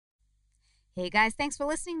Hey guys, thanks for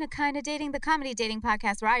listening to Kinda Dating, the comedy dating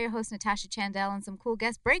podcast where I, your host Natasha Chandel, and some cool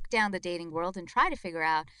guests break down the dating world and try to figure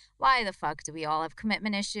out why the fuck do we all have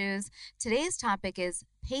commitment issues. Today's topic is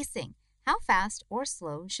pacing. How fast or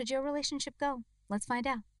slow should your relationship go? Let's find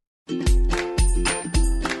out.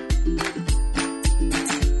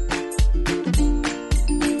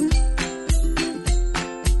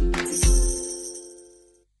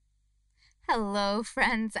 Hello,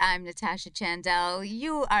 friends. I'm Natasha Chandel.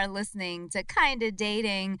 You are listening to Kinda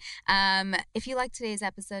Dating. If you like today's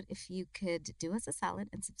episode, if you could do us a solid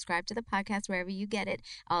and subscribe to the podcast wherever you get it.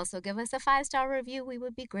 Also, give us a 5-star review. We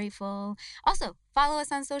would be grateful. Also, follow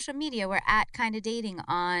us on social media. We're at Kinda Dating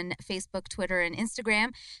on Facebook, Twitter, and Instagram.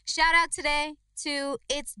 Shout out today to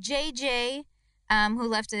It's JJ. Who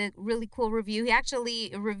left a really cool review. He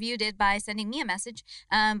actually reviewed it by sending me a message.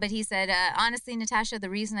 But he said, honestly, Natasha, the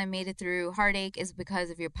reason I made it through heartache is because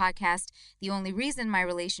of your podcast. The only reason my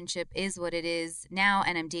relationship is what it is now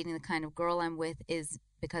and I'm dating the kind of girl I'm with is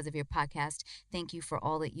because of your podcast. Thank you for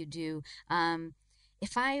all that you do.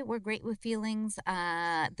 If I were great with feelings,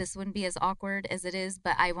 this wouldn't be as awkward as it is,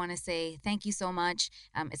 but I want to say thank you so much.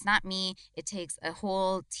 It's not me. It takes a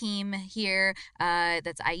whole team here.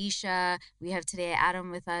 That's Aisha. We have today Adam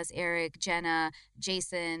with us, Eric, Jenna,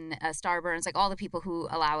 Jason, Starburns, like all the people who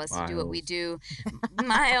allow us to do what we do.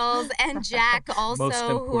 Miles and Jack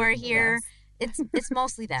also who are here. Yes. It's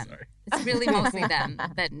mostly them. Sorry. It's really mostly them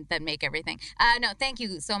that make everything. No, thank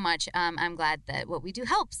you so much. I'm glad that what we do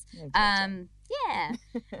helps. Yeah.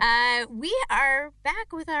 We are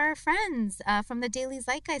back with our friends from the Daily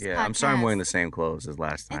Zeitgeist podcast. I'm sorry I'm wearing the same clothes as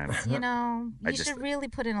last time. You should really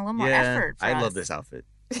put in a little more effort for us. I love this outfit.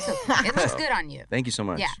 It looks good on you. Thank you so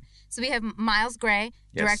much. Yeah. So we have Miles Gray,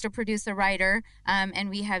 director, producer, writer,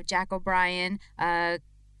 and we have Jack O'Brien,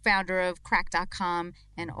 founder of Crack.com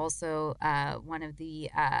and also one of the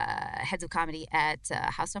heads of comedy at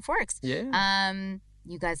How Stuff Works. Yeah.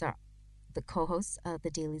 You guys are the co-hosts of the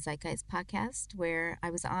Daily Zeitgeist podcast where I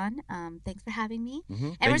was on. Thanks for having me.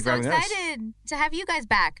 Mm-hmm. And we're so excited to have you guys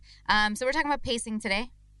back. So we're talking about pacing today.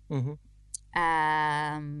 Mm-hmm.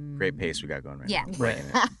 Great pace we got going right now.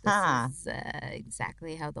 Yeah. This is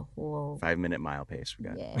exactly how the whole 5-minute mile pace we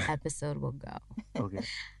got. Episode will go. Okay.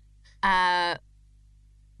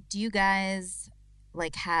 Do you guys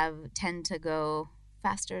tend to go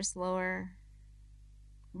faster, slower?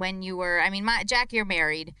 When you were, Jack, you're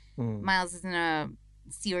married. Mm. Miles is in a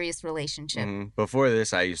serious relationship. Mm-hmm. Before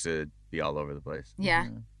this, I used to be all over the place. Yeah.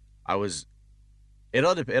 Mm-hmm. It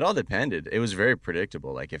all depended. It was very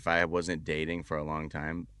predictable. Like if I wasn't dating for a long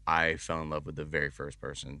time, I fell in love with the very first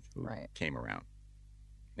person who came around.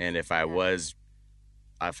 And if I was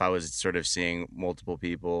sort of seeing multiple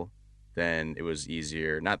people, then it was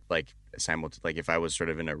easier. Not like like if I was sort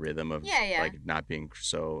of in a rhythm of like not being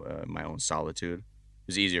so my own solitude. It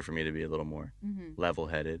was easier for me to be a little more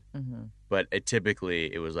level-headed. Mm-hmm. But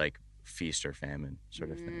typically it was like feast or famine sort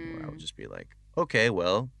of thing where I would just be like, okay,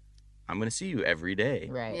 well, I'm going to see you every day.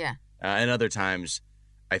 Right. Yeah. And other times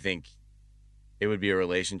I think it would be a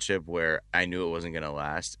relationship where I knew it wasn't going to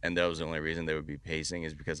last. And that was the only reason they would be pacing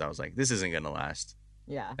is because I was like, this isn't going to last.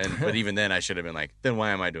 Yeah. But even then I should have been like, then why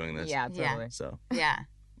am I doing this? Yeah, totally. So. Yeah.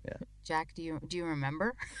 Yeah. Jack, do you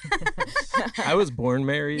remember? I was born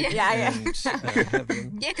married. Yeah.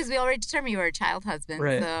 Because we already determined you were a child husband.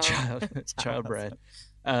 Right. So. Child bride.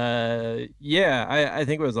 I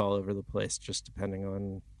think it was all over the place, just depending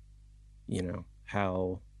on,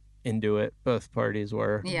 how into it both parties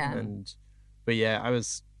were. Yeah. But I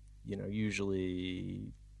was,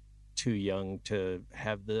 usually too young to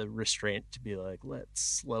have the restraint to be like, let's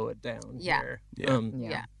slow it down here.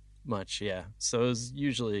 Yeah. Much, yeah. So it was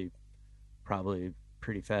usually probably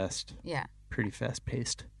pretty fast. Yeah. Pretty fast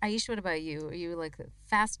paced. Aisha, what about you? Are you like a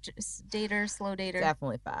fast dater, slow dater?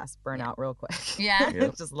 Definitely fast. Burn out real quick. Yeah.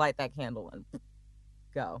 Yep. Just light that candle and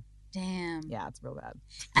go. Damn. Yeah, it's real bad.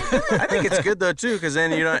 I think it's good though too, because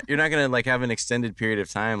then you're not gonna like have an extended period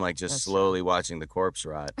of time like just That's slowly watching the corpse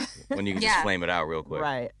rot when you can just flame it out real quick.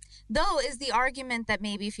 Right. Though is the argument that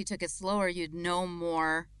maybe if you took it slower, you'd know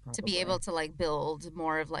more to be able to like build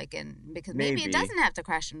more of because maybe it doesn't have to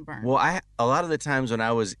crash and burn. Well, a lot of the times when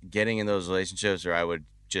I was getting in those relationships, or I would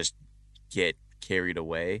just get carried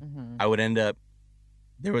away, I would end up.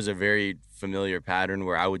 There was a very familiar pattern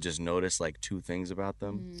where I would just notice like 2 things about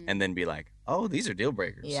them and then be like, oh, these are deal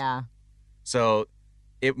breakers. Yeah. So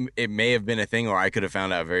it may have been a thing, or I could have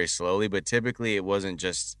found out very slowly, but typically it wasn't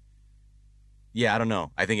just. Yeah, I don't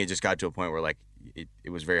know. I think it just got to a point where like it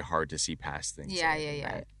was very hard to see past things. Yeah.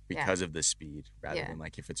 Right? Because of the speed, rather than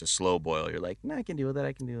like if it's a slow boil, you're like, no, I can deal with that.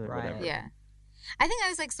 I can do it. Right. Whatever. Yeah. I think I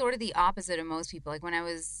was like sort of the opposite of most people. Like when I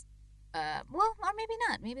was well, or maybe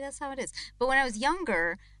not. Maybe that's how it is. But when I was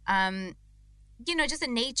younger, just the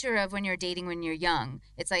nature of when you're dating when you're young.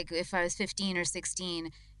 It's like if I was 15 or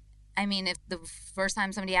 16, I mean, if the first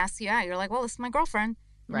time somebody asks you out, you're like, well, this is my girlfriend.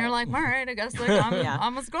 And you're like, all right, I guess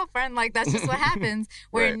I'm his girlfriend. Like, that's just what happens.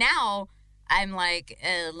 Where now I'm like,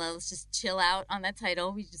 let's just chill out on that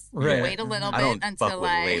title. We just wait a little bit until fuck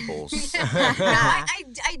with labels. No,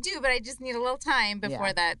 I do, but I just need a little time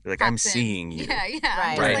before that. You're like, I'm seeing you.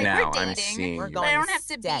 Yeah. Right like, now, we're dating, I'm seeing you. but I don't have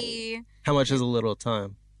to be. How much is a little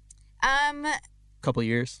time? Couple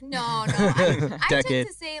years? No. I Decade. tend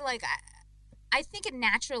to say like, I think it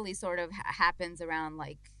naturally sort of happens around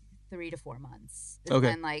like 3 to 4 months. Okay.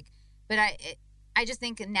 When, like, but I just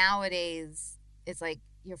think nowadays it's like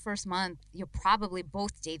your first month you're probably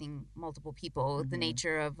both dating multiple people. The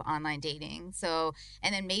nature of online dating. So,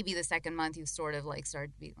 and then maybe the second month you sort of like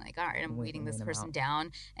start being like, all right, I'm weeding this person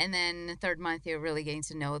down, and then the third month you're really getting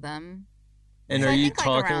to know them. And So are I you think, like,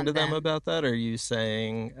 talking around to them then. about that? Or are you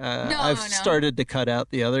saying, No, I've no. started to cut out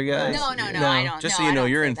the other guys? No, I don't. Just no, so you I know,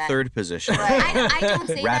 don't you're say in that. third position. I don't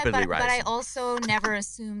say Rapidly that, but I rising. also never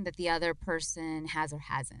assume that the other person has or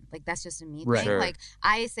hasn't. Like, that's just a me Right. thing. Sure. Like,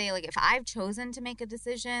 I say, like, if I've chosen to make a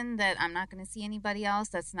decision that I'm not going to see anybody else,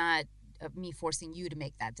 that's not me forcing you to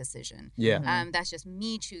make that decision. Yeah. That's just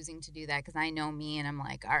me choosing to do that because I know me and I'm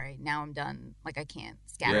like, all right, now I'm done. Like, I can't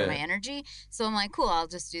scatter my energy. So I'm like, cool, I'll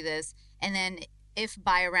just do this. And then if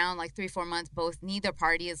by around like 3-4 months, neither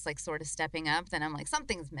party is like sort of stepping up, then I'm like,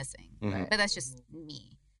 something's missing. Mhm. But that's just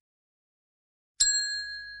me.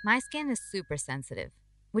 My skin is super sensitive,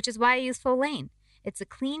 which is why I use Folane. It's a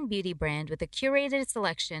clean beauty brand with a curated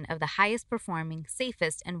selection of the highest performing,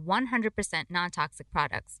 safest, and 100% non-toxic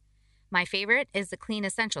products. My favorite is the Clean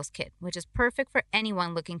Essentials Kit, which is perfect for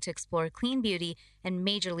anyone looking to explore clean beauty and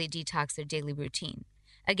majorly detox their daily routine.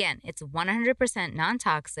 Again, it's 100%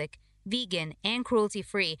 non-toxic, vegan, and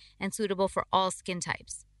cruelty-free, and suitable for all skin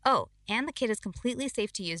types. Oh, and the kit is completely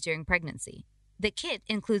safe to use during pregnancy. The kit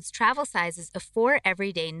includes travel sizes of 4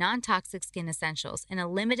 everyday non-toxic skin essentials in a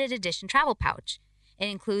limited edition travel pouch. It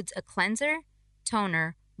includes a cleanser,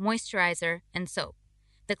 toner, moisturizer, and soap.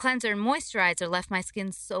 The cleanser and moisturizer left my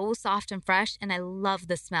skin so soft and fresh, and I love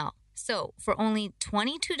the smell. So, for only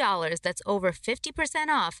 $22, that's over 50%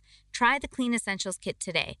 off, try the Clean Essentials Kit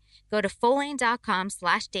today. Go to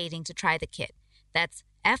Folane.com/dating to try the kit. That's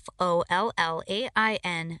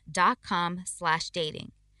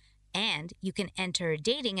FOLLAIN.com/dating. And you can enter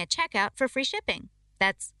dating at checkout for free shipping.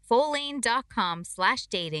 That's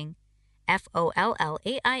Folane.com/dating,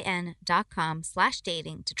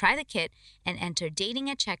 FOLLAIN.com/dating to try the kit and enter dating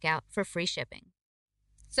at checkout for free shipping.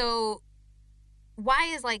 So, why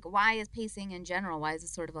is pacing in general, why is it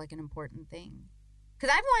sort of like an important thing? Because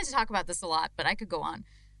I've wanted to talk about this a lot, but I could go on.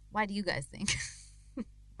 Why do you guys think?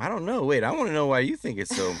 I don't know. Wait, I want to know why you think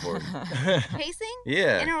it's so important. Pacing?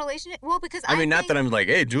 Yeah. In a relationship? Well, because I mean, not think, that I'm like,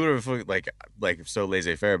 hey, do whatever, like so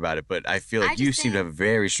laissez-faire about it, but I feel like I you just seem to think- have a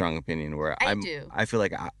very strong opinion where I do. I feel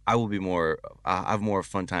like I will be more, I have more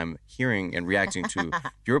fun time hearing and reacting to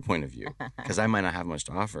your point of view because I might not have much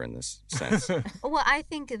to offer in this sense. Well, I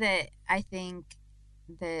think that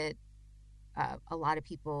a lot of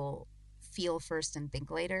people feel first and think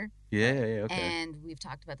later. Yeah, okay. And we've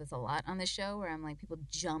talked about this a lot on the show where I'm like, people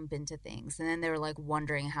jump into things and then they're like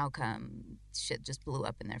wondering how come shit just blew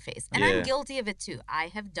up in their face. And I'm guilty of it too. I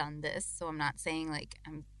have done this, so I'm not saying like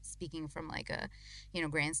I'm speaking from like a,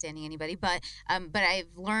 grandstanding anybody, but I've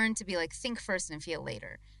learned to be like, think first and feel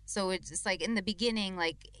later. So it's just like in the beginning,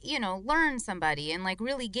 like, learn somebody and like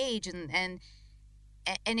really gauge and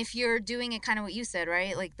if you're doing it kind of what you said,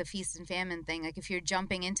 right? Like the feast and famine thing, like if you're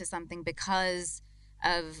jumping into something because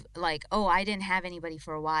of like, oh, I didn't have anybody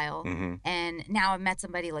for a while and now I've met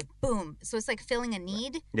somebody, like boom. So it's like filling a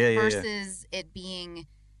need versus it being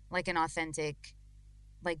like an authentic,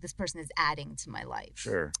 like this person is adding to my life.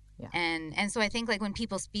 Sure. Yeah. And so I think like when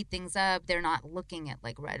people speed things up, they're not looking at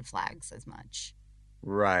like red flags as much.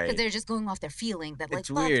 Right. Because they're just going off their feeling that like, It's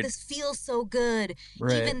fuck, weird. this feels so good.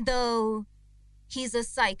 Right. Even though he's a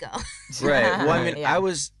psycho. Right. Well, I mean, Yeah. I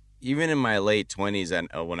was, even in my late 20s and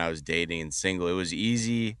when I was dating and single, it was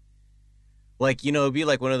easy. Like, it'd be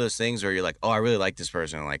like one of those things where you're like, oh, I really like this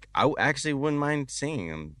person. Like, I actually wouldn't mind seeing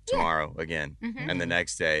him tomorrow again and the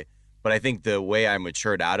next day. But I think the way I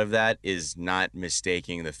matured out of that is not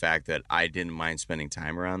mistaking the fact that I didn't mind spending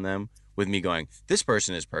time around them with me going, this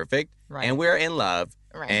person is perfect Right. and we're in love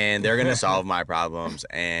Right. and they're going to solve my problems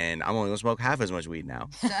and I'm only going to smoke half as much weed now.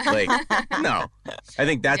 Like, no. I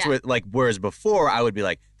think that's what, like, whereas before I would be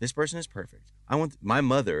like, this person is perfect. my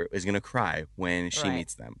mother is gonna cry when she Right.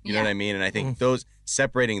 meets them. You know what I mean? And I think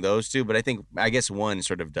separating those two, but I guess one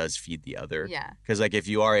sort of does feed the other. Yeah. Because like if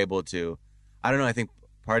you are able to, I don't know. I think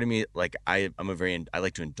part of me like I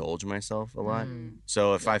like to indulge myself a lot.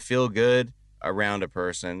 So if I feel good around a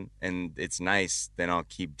person and it's nice, then I'll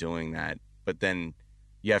keep doing that. But then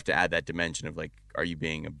you have to add that dimension of like, are you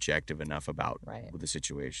being objective enough about the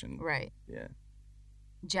situation? Right. Yeah.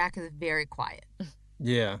 Jack is very quiet.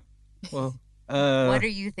 Yeah. Well, what are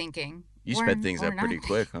you thinking? You sped things up pretty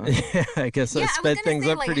quick, huh? Yeah, I guess I sped things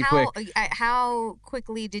up pretty quick. How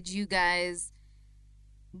quickly did you guys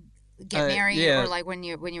get married, or like when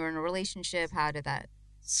you were in a relationship? How did that?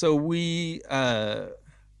 So I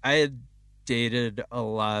had dated a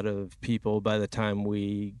lot of people by the time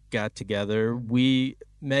we got together. We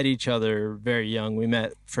met each other very young. We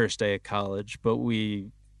met first day of college, but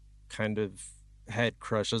we kind of had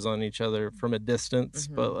crushes on each other from a distance,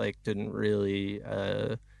 but like didn't really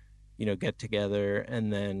get together.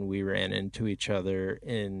 And then we ran into each other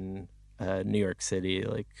in New York City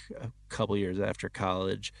like a couple years after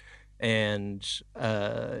college. And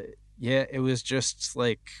it was just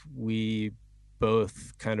like we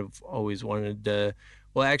both kind of always wanted to.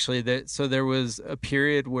 Well, actually, there was a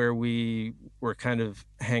period where we were kind of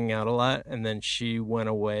hanging out a lot, and then she went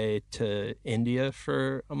away to India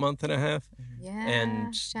for a month and a half. Yeah,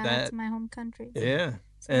 and shout out to my home country. Yeah,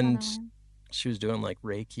 and she was doing like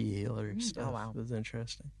Reiki healer stuff. Oh, wow. It was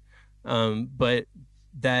interesting. But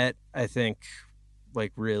that, I think,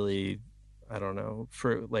 like really, I don't know,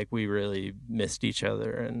 for like we really missed each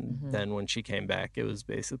other. And then when she came back, it was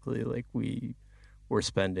basically like we were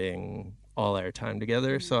spending all our time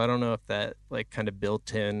together. So I don't know if that like kind of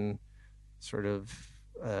built in sort of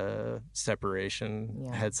separation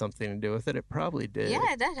had something to do with it. It probably did.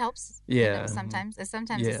 Yeah, that helps. Yeah. Sometimes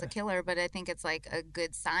it's a killer, but I think it's like a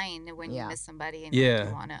good sign when you miss somebody and you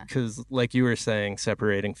wanna. Because like you were saying,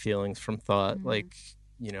 separating feelings from thought, like,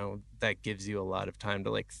 that gives you a lot of time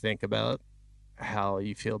to like think about how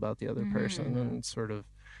you feel about the other person and sort of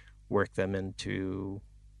work them into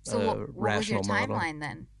a rational model. What was your timeline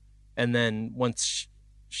then? And then once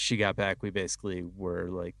she got back, we basically were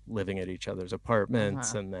like living at each other's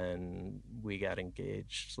apartments, and then we got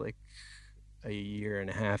engaged like a year and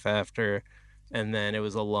a half after, and then it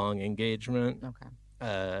was a long engagement. Okay.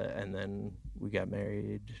 And then we got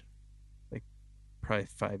married like probably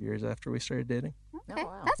 5 years after we started dating. Okay,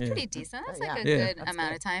 that's pretty decent. That's like a good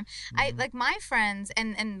amount of time. Mm-hmm. I like my friends,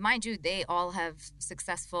 and mind you, they all have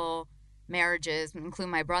successful marriages,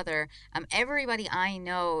 including my brother. Everybody I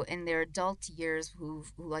know in their adult years who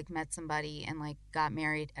like met somebody and like got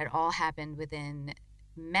married, it all happened within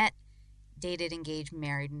dated, engaged,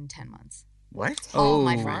 married in 10 months. What? All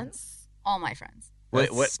my friends. All my friends.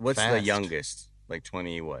 What's fast. the youngest? Like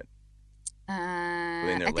 20 what?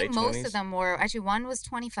 I think most of them were actually. One was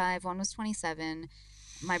 25, one was 27.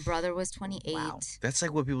 My brother was 28. Wow. That's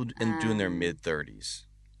like what people do in their mid 30s.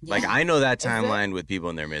 Yeah. Like I know that timeline with people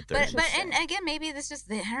in their mid 30s. But and again, maybe this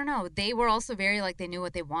just I don't know. They were also very like they knew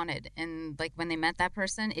what they wanted, and like when they met that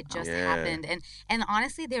person, it just happened. And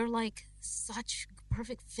honestly, they were like such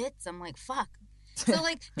perfect fits. I'm like, fuck. So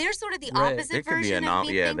like they're sort of the opposite version of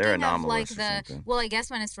me thinking they're of like the well, I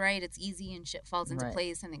guess when it's right, it's easy and shit falls into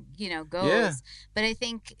place and it goes. Yeah. But I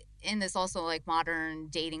think in this also like modern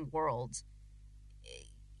dating world,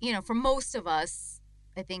 for most of us,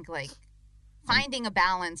 I think like finding a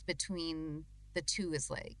balance between the two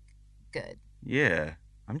is like good. Yeah.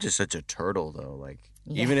 I'm just such a turtle though. Like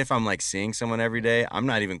even if I'm like seeing someone every day, I'm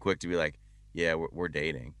not even quick to be like, yeah, we're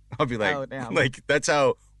dating. I'll be like, like that's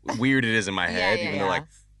how weird it is in my head, even though like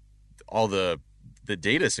all the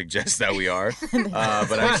data suggests that we are.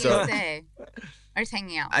 But I'm still or just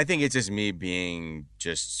hanging out. I think it's just me being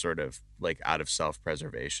just sort of like out of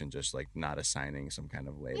self-preservation, just like not assigning some kind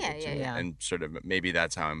of label to it. And sort of maybe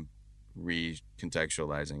that's how I'm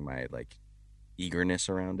recontextualizing my like eagerness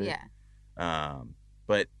around it.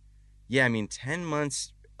 But yeah, I mean 10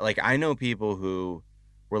 months, like I know people who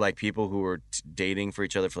were dating for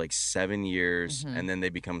each other for like 7 years and then they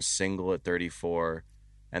become single at 34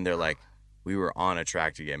 and they're like, we were on a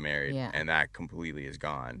track to get married and that completely is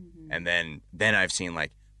gone. And then I've seen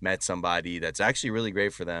like met somebody that's actually really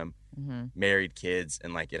great for them, married kids,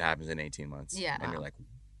 and like it happens in 18 months. And you're like,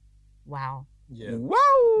 wow. Yeah. Wow.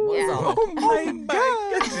 Yeah. Oh my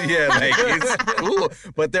God. Yeah, like it's cool.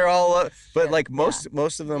 But they're all but like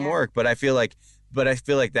most of them work. But I feel like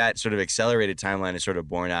that sort of accelerated timeline is sort of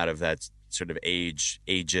born out of that sort of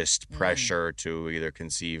ageist pressure to either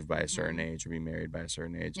conceive by a certain age or be married by a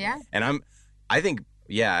certain age. Yeah. And I think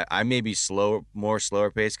I may be more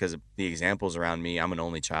slower paced because the examples around me, I'm an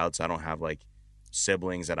only child, so I don't have like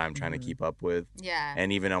siblings that I'm trying to keep up with. Yeah.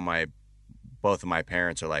 And even on both of my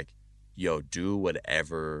parents are like, yo, do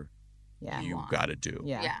whatever you got to do.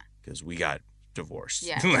 Yeah. Because we got divorced.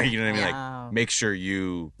 Yeah. Like, you know what I mean? Wow. Like, make sure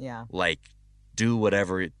you like do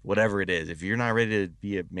whatever it is. If you're not ready to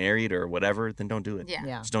be married or whatever, then don't do it.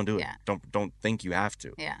 Yeah. Just don't do it. Yeah. Don't think you have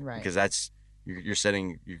to. Yeah. Right. Because that's you're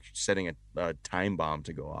setting a time bomb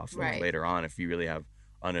to go off later on if you really have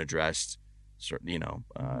unaddressed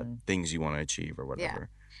things you want to achieve or whatever.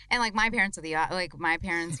 And like my parents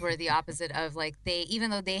were the opposite of like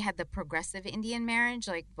even though they had the progressive Indian marriage,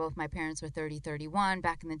 like both my parents were 30, 31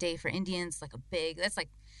 back in the day for Indians, like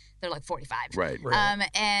they're like 45. Right.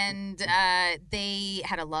 And they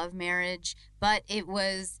had a love marriage, but it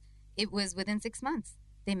was within 6 months.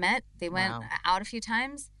 They met, they went out a few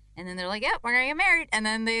times, and then they're like, yeah, we're gonna get married. And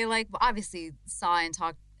then they like obviously saw and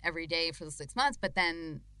talked every day for the 6 months, but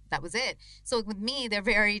then that was it. So with me, they're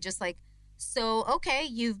very just like, so, okay,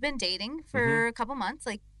 you've been dating for a couple months.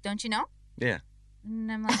 Like, don't you know? Yeah.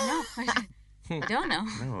 And I'm like, no, I don't know.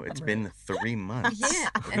 No, it's been 3 months. Yeah.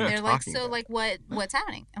 And they're like, so, like, what's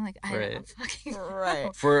happening? I'm like, I don't know. Fucking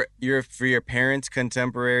Right. For your parents'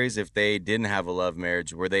 contemporaries, if they didn't have a love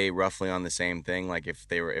marriage, were they roughly on the same thing? Like, if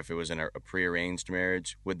it was in a prearranged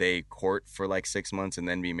marriage, would they court for like 6 months and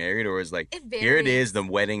then be married, or is like, here it is, the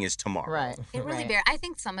wedding is tomorrow? Right. It really varies. I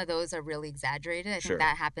think some of those are really exaggerated. I think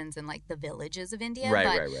that happens in like the villages of India.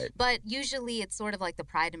 Right. But usually it's sort of like the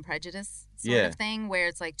Pride and Prejudice sort of thing, where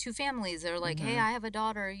it's like two families are like, hey, I have a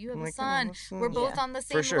daughter, you have a son, we're both on the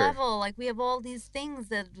same level, like we have all these things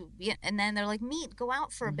that, and then they're like, meet, go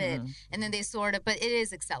out for a bit, and then they sort of, but it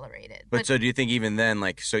is accelerated. But so do you think even then,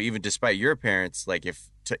 like, so even despite your parents, like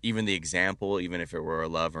even the example, even if it were a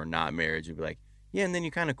love or not marriage, you'd be like, yeah, and then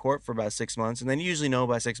you kind of court for about 6 months, and then you usually know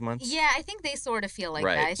by 6 months. Yeah, I think they sort of feel like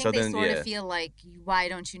that. I think they feel like, why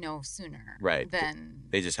don't you know sooner? Right. Then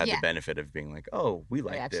they just had the benefit of being like, oh, we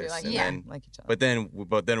like this. Like, and then, like each other.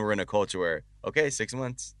 But then we're in a culture where, okay, 6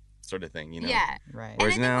 months sort of thing, you know? Yeah. Right.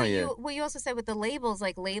 Whereas and I think now, what you also said with the labels,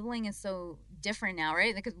 like labeling is so different now,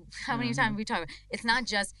 right? Because how many times we talk about, it's not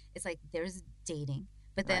just, it's like there's dating.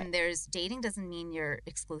 But then there's dating doesn't mean you're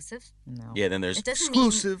exclusive. No. Yeah, then there's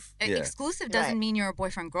exclusive. Yeah. Exclusive doesn't mean you're a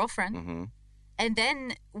boyfriend, girlfriend. Mm-hmm. And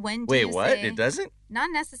then when do Wait, you what? say, It doesn't? Not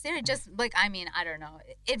necessarily. Just like, I mean, I don't know.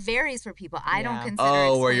 It varies for people. I don't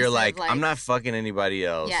consider where you're exclusive, like, I'm not fucking anybody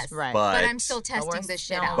else. Yes, right. But I'm still testing this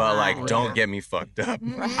shit out. But like, don't get me fucked up.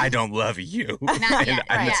 I don't love you. Not yet.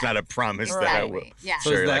 And it's not a promise that I will. Yeah.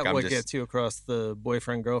 So Sure, is that like, what gets you across the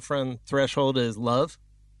boyfriend-girlfriend threshold is love?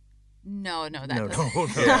 No, that No.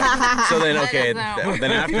 Yeah. So then, okay, No.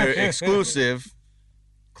 then after exclusive,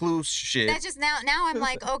 clue shit. That's just now I'm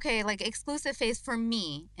like, okay, like exclusive phase for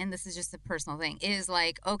me, and this is just a personal thing, is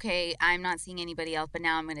like, okay, I'm not seeing anybody else, but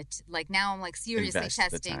now I'm gonna now I'm like seriously Invest the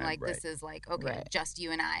testing, time, like right. this is like, okay, just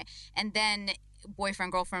you and I. And then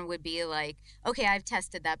boyfriend girlfriend would be like, okay, I've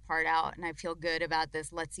tested that part out and I feel good about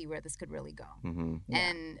this, let's see where this could really go.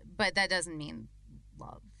 Mm-hmm. But that doesn't mean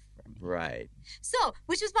love for me. Right. So,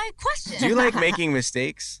 which was my question. Do you like making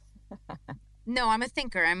mistakes? No, I'm a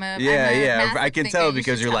thinker. I'm a yeah. massive I can thinker. tell You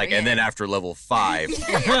because should you're tell, like, and then after level 5,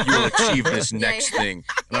 you'll achieve this next thing.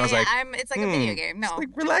 And I was like, it's like a video game. No, like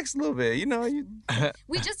relax a little bit, you know.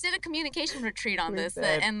 We just did a communication retreat on this,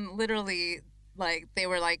 and literally, like, they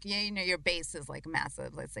were like, yeah, you know, your base is like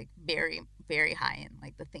massive. It's like very, very high in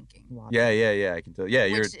like the thinking. Yeah. I can tell. Yeah,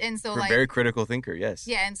 you're a like, very critical thinker. Yes.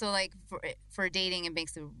 Yeah, and so like for dating, it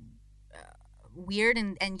makes it weird,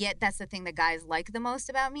 and yet that's the thing that guys like the most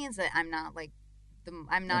about me is that I'm not like.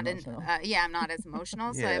 I'm not I'm not as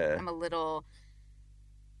emotional, so I'm a little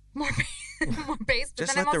more based.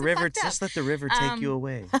 Just let the river take you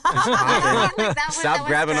away. Stop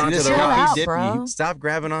grabbing onto the rocks. Stop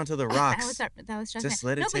grabbing onto the rocks. That was just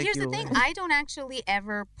let it take you away. No, but here's the thing: I don't actually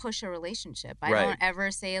ever push a relationship. I don't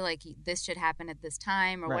ever say like this should happen at this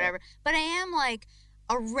time or whatever. But I am like.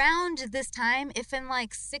 Around this time, if in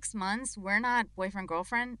like 6 months we're not boyfriend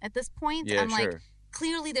girlfriend at this point, I'm like,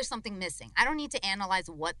 clearly there's something missing. I don't need to analyze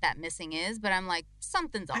what that missing is, but I'm like,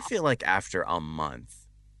 something's off. I feel like after a month,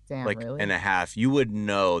 really? and a half, you would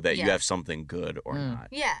know that you have something good or not.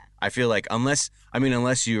 Yeah. I feel like unless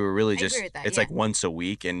you were really just, it's like once a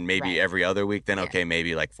week and maybe every other week, then okay,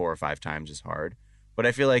 maybe like 4 or 5 times is hard. But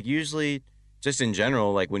I feel like usually, just in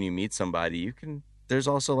general, like when you meet somebody, there's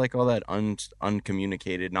also like all that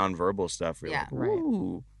uncommunicated, nonverbal stuff. Where you're like,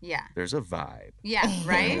 ooh, there's a vibe. Yeah,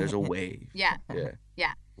 right? There's a wave. Yeah.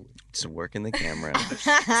 It's working the camera.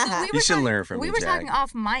 So you should learn from me, We were talking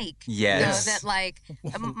off mic. Yes. That like,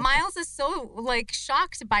 Miles is so like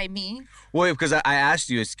shocked by me. Well, because I asked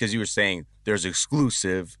you, it's because you were saying there's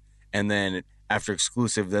exclusive, and then after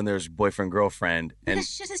exclusive, then there's boyfriend, girlfriend. And this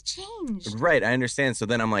shit has changed. right, I understand. So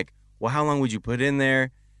then I'm like, well, how long would you put in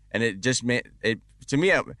there? And it just made it to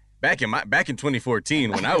me. Back in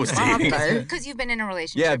 2014 when I was dating, because you've been in a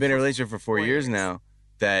relationship. yeah, I've been in a relationship for 4 years now.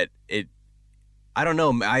 That I don't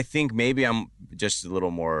know. I think maybe I'm just a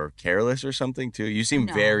little more careless or something too. You seem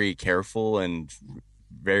very careful and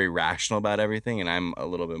very rational about everything, and I'm a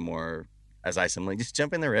little bit more. As I said, I'm like, just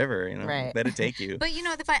jump in the river, let it take you. But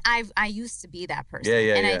I used to be that person.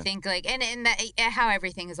 Yeah, and I think and that how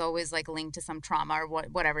everything is always like linked to some trauma or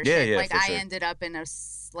whatever. Yeah, shit. yeah, like for I sure. ended up in a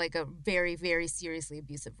very, very seriously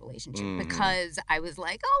abusive relationship because I was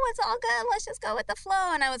like, oh, it's all good. Let's just go with the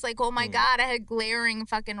flow. And I was like, oh my God, I had glaring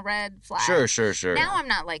fucking red flags. Sure. Now I'm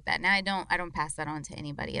not like that. Now I don't pass that on to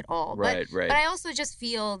anybody at all. Right. But I also just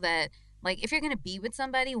feel that like if you're gonna be with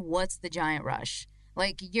somebody, what's the giant rush?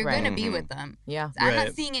 Like, you're going to be with them. Yeah. I'm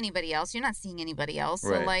not seeing anybody else. You're not seeing anybody else.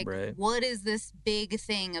 So, what is this big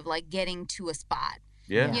thing of, like, getting to a spot?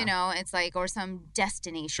 Yeah. You know, it's like, or some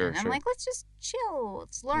destination. I'm like, let's just chill.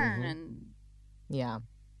 Let's learn. And yeah.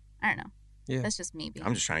 I don't know. Yeah. That's just me being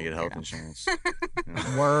I'm just trying to get health insurance.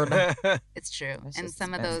 Word. It's true. That's and just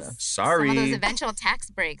some expensive. of those Sorry. some of those eventual tax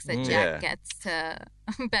breaks that Jack gets to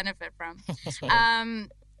benefit from.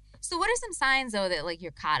 So what are some signs, though, that, like,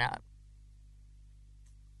 you're caught up?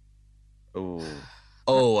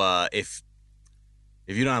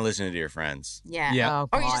 If you're not listening to your friends. Yeah. Oh,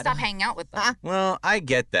 or you just God. stop hanging out with them. Well, I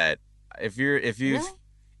get that. If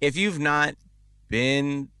you've not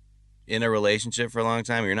been in a relationship for a long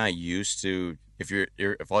time, you're not used to if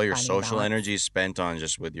all your Finding social balance. energy is spent on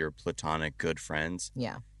just with your platonic good friends.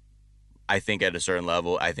 Yeah. I think at a certain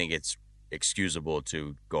level, I think it's excusable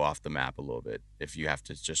to go off the map a little bit if you have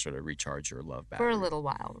to just sort of recharge your love battery. For a little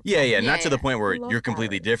while. Yeah, not to the point where Love you're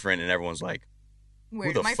completely battery. different and everyone's like, Where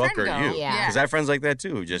who did the my fuck friend are go? you? Yeah. Because I have friends like that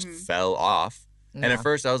too who just fell off. Yeah. And at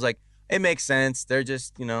first I was like, it makes sense. They're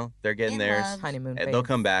just, they're getting In theirs. love. Honeymoon And they'll phase.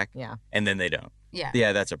 come back. Yeah. And then they don't. Yeah.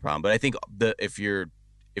 Yeah, that's a problem. But I think if you're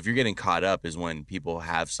getting caught up is when people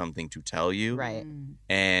have something to tell you. Right.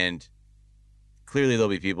 And clearly there'll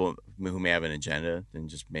be people who may have an agenda and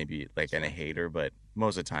just maybe like and a hater, but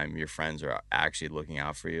most of the time your friends are actually looking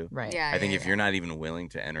out for you. Right. Yeah. I think if you're not even willing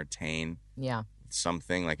to entertain Yeah.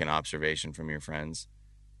 something like an observation from your friends,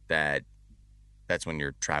 that's when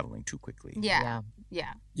you're traveling too quickly. Yeah.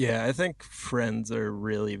 Yeah, I think friends are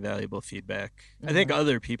really valuable feedback. I think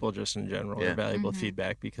other people just in general Yeah. are valuable Mhm.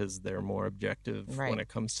 feedback because they're more objective Right. when it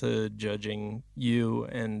comes to judging you.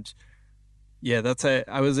 And yeah,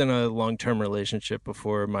 I was in a long-term relationship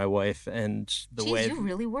before my wife, and the Jeez, way you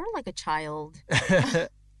really were like a child.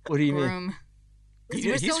 What do you mean? Groom. 'Cause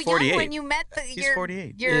He's you were so 48. young when you met He's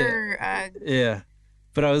 48. your Yeah.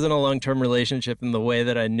 But I was in a long-term relationship, and the way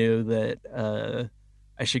that I knew that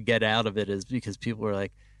I should get out of it is because people were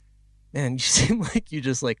like, man, you seem like you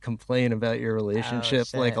just like complain about your relationship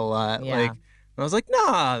like shit. a lot. Yeah. Like, and I was like,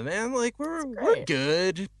 nah, man, like we're great.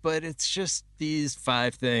 good, but it's just these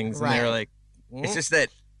 5 things. And they were Right. like, It's just that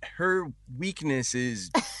her weakness is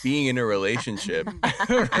being in a relationship.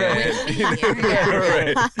 With me,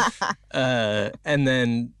 Right. And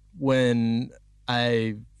then when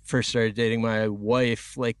I first started dating my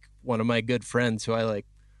wife, like one of my good friends who I like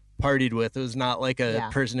partied with, it was not like a Yeah.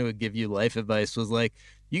 person who would give you life advice, was like,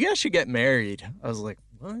 you guys should get married. I was like,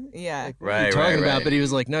 what? Yeah. Like, what are you Right, talking right, about? right. But he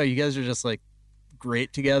was like, no, you guys are just like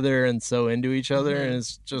great together and so into each other. Mhm. And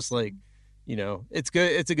it's just like, it's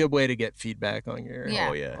good. It's a good way to get feedback on your, Yeah.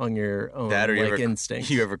 Oh yeah. on your own That or you like ever instinct.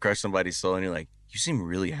 you ever crush somebody's soul and you're like, you seem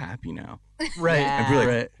really happy now. right. Yeah. And be like,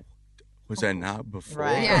 right. was that not before?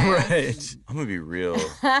 Right. Yeah. Right. I'm gonna be real.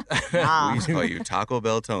 Nah. We used to call you Taco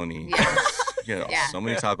Bell Tony. Yeah. You know, Yeah. so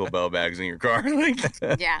many Taco Bell bags in your car. Like,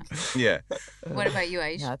 Yeah. yeah. What about you,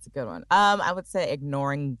 Aish? Yeah, that's a good one. I would say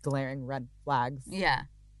ignoring glaring red flags. Yeah.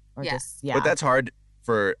 Or Yeah. just But that's hard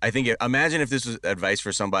for. I think. Imagine if this was advice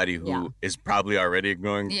for somebody who is Yeah. probably already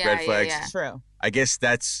ignoring Yeah, red yeah, flags. yeah. true. I guess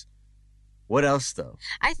that's. What else though?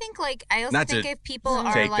 I think I also Not think to if people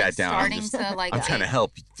are take like that down, starting just- to like I'm trying to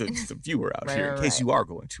help the viewer out Right, here in right, case right. you are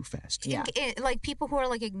going too fast. Yeah. like people who are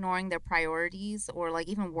like ignoring their priorities or like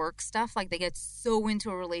even work stuff, like they get so into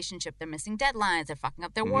a relationship, they're missing deadlines, they're fucking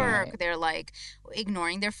up their work, Right. they're like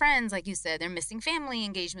ignoring their friends, like you said, they're missing family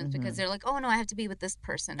engagements because they're like, oh no, I have to be with this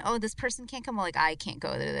person. Oh, this person can't come. Well, like I can't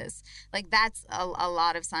go to this. Like that's a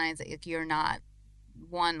lot of signs that like, you're not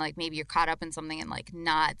one, like maybe you're caught up in something and like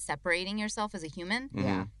not separating yourself as a human, Mhm.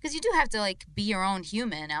 Yeah. because you do have to like be your own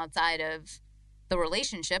human outside of the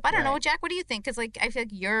relationship. I don't know, Right. Jack, what do you think? Because like I feel like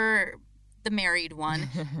you're the married one.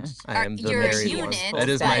 I am the You're a married one. unit. That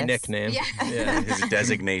is my Status. nickname. Yeah. His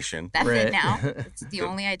designation. That's Right. it now. It's the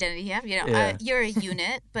only identity you have. You know, Yeah. you're a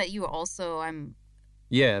unit, but you also, I'm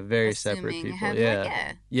Yeah, very assuming, separate people. have,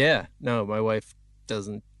 Yeah. Yeah. No, my wife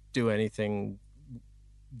doesn't do anything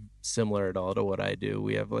similar at all to what I do.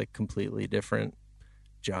 We have like completely different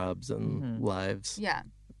jobs and lives. Yeah.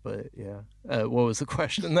 But yeah. What was the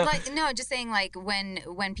question though? Like, no, just saying, like,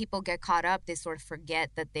 when people get caught up, they sort of forget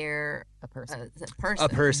that they're A person. a person. A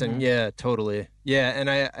person, yeah, totally. Yeah, and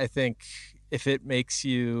I think if it makes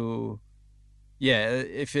you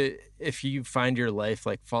if you find your life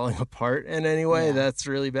like falling apart in any way, Yeah. that's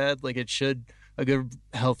really bad. Like a good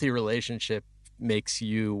healthy relationship makes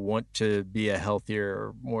you want to be a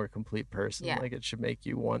healthier, more complete person. Yeah. Like it should make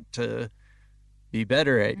you want to be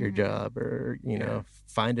better at your job or, you know,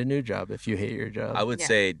 find a new job if you hate your job. I would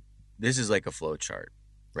say this is like a flow chart,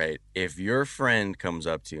 right? If your friend comes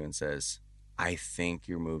up to you and says, I think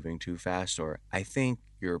you're moving too fast, or I think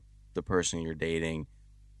you're the person you're dating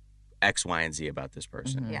X, Y, and Z about this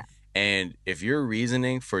person. Yeah. And if your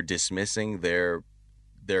reasoning for dismissing their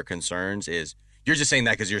concerns is you're just saying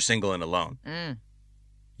that because you're single and alone,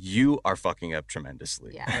 you are fucking up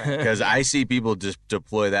tremendously. Yeah. Because I see people just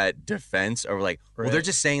deploy that defense or like, well, they're Right.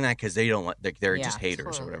 just saying that because they don't like, they're Yeah, just haters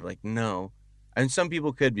totally. or whatever. Like, no. And some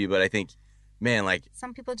people could be, but I think, man, like,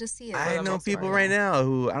 Some people just see it. I know people right now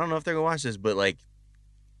who I don't know if they're gonna watch this, but like,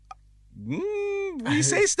 we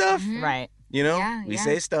say stuff, Mhm. Right. you know, Yeah, we yeah.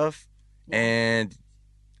 say stuff, Yeah. and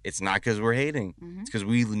it's not because we're hating. Mhm. It's because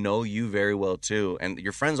we know you very well too, and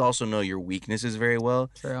your friends also know your weaknesses very well.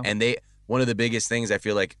 True. And one of the biggest things I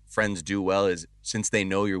feel like friends do well is since they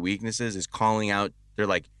know your weaknesses, is calling out. They're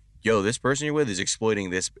like, "Yo, this person you're with is exploiting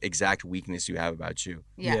this exact weakness you have about you,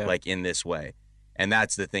 Yeah. Yeah. like in this way." And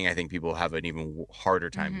that's the thing I think people have an even harder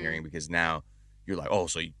time Mhm. hearing because now you're like, "Oh,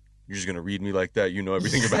 so you're just gonna read me like that? You know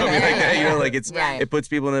everything about me like that?" You know, like it's Right. it puts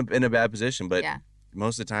people in a bad position. But Yeah.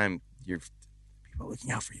 most of the time, people are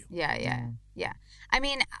looking out for you. Yeah. I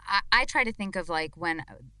mean, I try to think of like when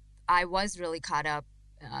I was really caught up,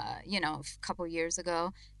 you know, a couple years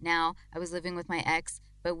ago. Now I was living with my ex,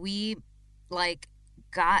 but we like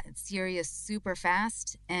got serious super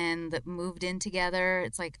fast and moved in together.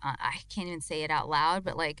 It's like, I can't even say it out loud,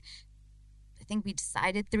 but like, I think we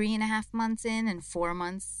decided 3.5 months in, and 4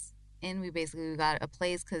 months in, we basically got a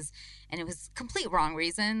place and it was complete wrong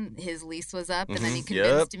reason. His lease was up, and then he Mhm.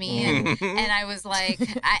 convinced Yep. me, and I was like,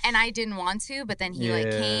 I didn't want to, but then he like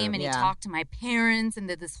Yeah. came and he Yeah. talked to my parents and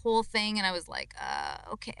did this whole thing, and I was like,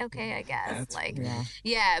 okay, I guess. That's like, Yeah.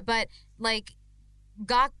 yeah, but like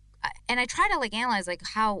and I try to like analyze like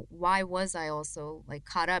why was I also like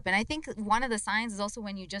caught up, and I think one of the signs is also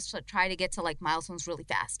when you just try to get to like milestones really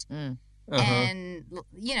fast. Uh-huh. And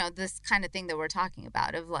you know, this kind of thing that we're talking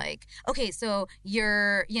about of like, okay, so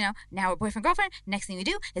you're, you know, now we're boyfriend girlfriend, next thing we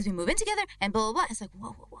do is we move in together and blah blah blah. It's like,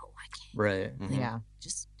 whoa, I can't Right. Mhm. Yeah.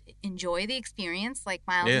 just enjoy the experience, like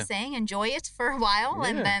Miles Yeah. is saying, enjoy it for a while Yeah.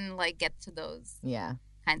 and then like get to those Yeah.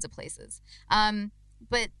 kinds of places.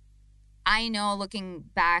 But I know, looking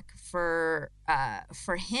back for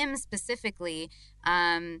him specifically,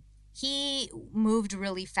 he moved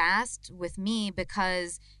really fast with me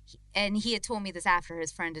because, and he had told me this after,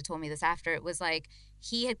 his friend had told me this after, it was like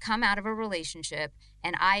he had come out of a relationship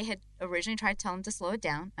and I had originally tried to tell him to slow it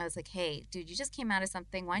down. I was like, hey, dude, you just came out of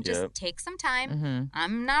something. Why don't you Yep. just take some time? Mm-hmm.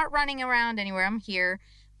 I'm not running around anywhere. I'm here.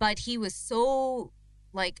 But he was so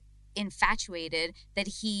like infatuated that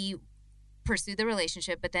he pursued the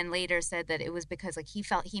relationship, but then later said that it was because like he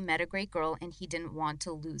felt he met a great girl and he didn't want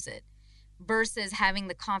to lose it, versus having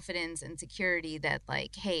the confidence and security that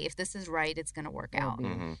like, hey, if this is right, it's going to work It'll out. be-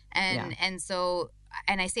 Mhm. And so,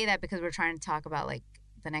 and I say that because we're trying to talk about like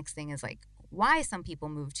the next thing is like why some people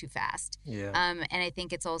move too fast. Yeah. And I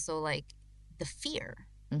think it's also like the fear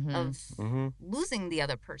Mm-hmm. of Mhm. losing the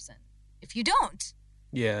other person if you don't.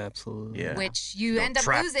 Yeah, absolutely. Yeah. Which you Don't end up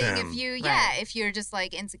trap losing them. if you Right. if you're just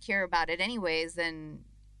like insecure about it anyways, then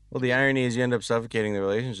Well, the irony is you end up suffocating the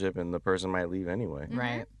relationship, and the person might leave anyway. Mhm.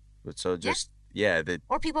 Right. But so just that.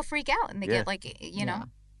 or people freak out and they Yeah. get like, you know,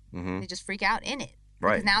 Mhm. they just freak out in it.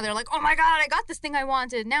 Right. Because now they're like, oh my God, I got this thing I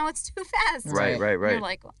wanted. Now it's too fast. Right. Right. Right. You're Right.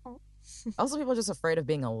 like, oh, Also, people are just afraid of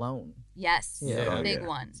being alone. yes, Yeah. Oh, big yeah.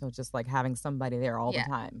 one. So just like having somebody there all Yeah. the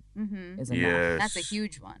time Hmm. is enough. Yes. That's a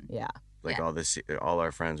huge one. Yeah. Like Yeah. all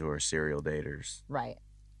our friends who are serial daters. Right.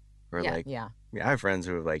 We're Yeah. like, Yeah. I have friends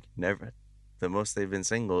who have like never. The most they've been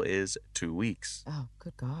single is 2 weeks, Oh,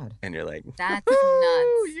 good God. and you're like, That's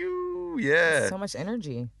 "Ooh, nuts. yeah, So much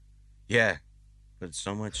energy. yeah, but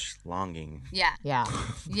so much longing." Yeah. Yeah.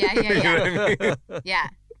 Yeah. You know what I mean? Yeah.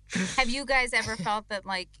 Have you guys ever felt that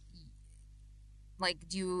like Like,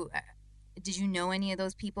 did you know any of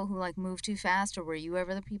those people who like moved too fast, or were you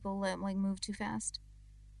ever the people that like moved too fast?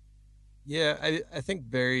 Yeah, I think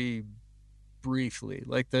very briefly.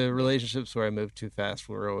 Like the relationships where I moved too fast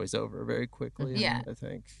were always over very quickly. Yeah. I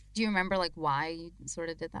think. Do you remember like why you sort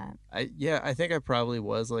of did that? I think I probably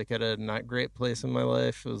was like at a not great place in my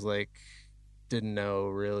life. It was like didn't know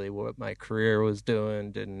really what my career was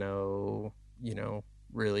doing, didn't know,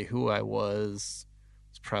 really who I was.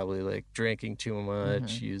 Was probably like drinking too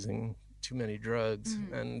much, using too many drugs,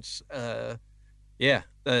 and I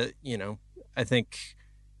think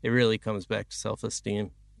it really comes back to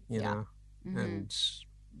self-esteem, you know. And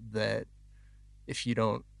that if you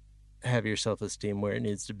don't have your self-esteem where it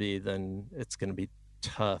needs to be, then it's going to be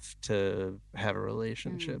tough to have a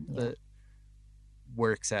relationship that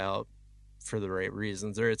works out for the right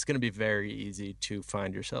reasons, or it's going to be very easy to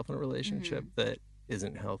find yourself in a relationship that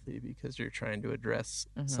isn't healthy because you're trying to address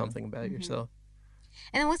something about yourself.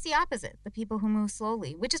 And then what's the opposite? The people who move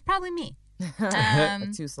slowly, which is probably me.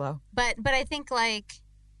 Too slow. But I think like,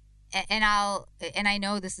 and I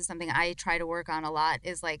know this is something I try to work on a lot,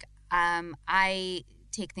 is like I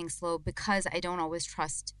take things slow because I don't always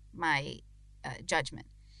trust my judgment,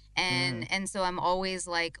 and so I'm always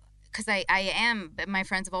like, because I am, my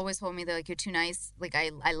friends have always told me that like you're too nice, like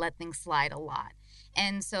I let things slide a lot,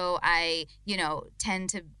 and so I tend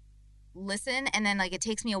to listen, and then like it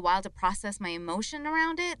takes me a while to process my emotion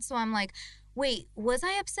around it, so I'm like, wait, was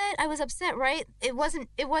I upset? I was upset, right? It wasn't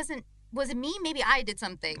was it me? Maybe I did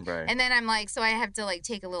something. Right. And then I'm like, so I have to like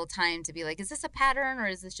take a little time to be like, is this a pattern or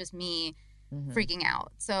is this just me freaking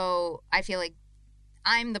out? So I feel like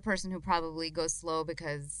I'm the person who probably goes slow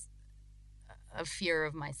because of fear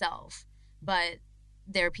of myself. But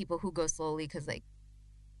there are people who go slowly because like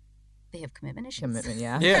they have commitment issues.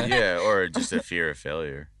 Yeah, or just a fear of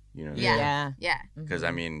failure. Yeah. Because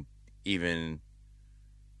I mean, even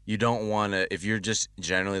you don't want to, if you're just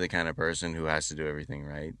generally the kind of person who has to do everything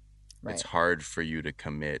right. It's hard for you to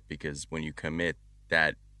commit, because when you commit,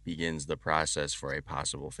 that begins the process for a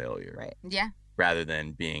possible failure. Right. Yeah. Rather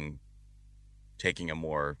than taking a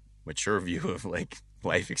more mature view of like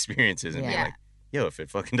life experiences and being like, yo, if it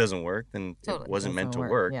fucking doesn't work, then it wasn't meant to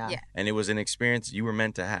work. Yeah. And it was an experience you were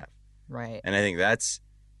meant to have. Right. And I think that's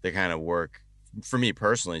the kind of work for me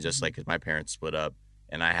personally, just like 'cause my parents split up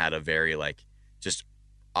and I had a very like just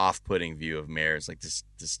off-putting view of marriage, like this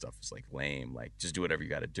stuff is like lame, like just do whatever you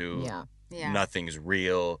got to do. Nothing's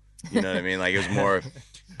real, you know what I mean? Like it was more,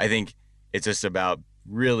 I think it's just about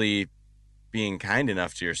really being kind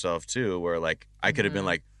enough to yourself too, where like I could have been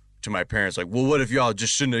like to my parents like, well, what if y'all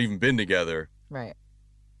just shouldn't have even been together? Right.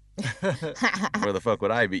 Where the fuck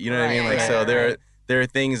would I be? You know what I mean? Like there are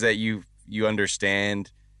things that you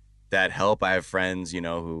understand that help. I have friends,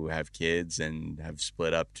 who have kids and have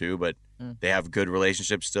split up too, but they have good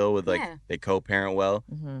relationships still with like they co-parent well,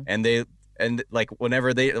 and like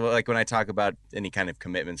whenever they like when I talk about any kind of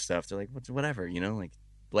commitment stuff, they're like whatever, like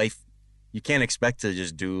life. You can't expect to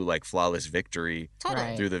just do like flawless victory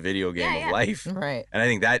through the video game of life, right? And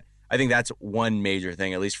I think that's one major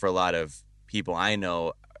thing, at least for a lot of people I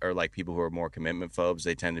know, are like people who are more commitment phobes.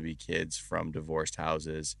 They tend to be kids from divorced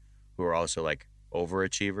houses who are also like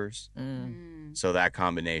overachievers. So that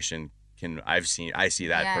combination. I see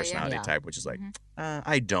that personality type, which is like,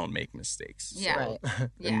 I don't make mistakes. Yeah. So,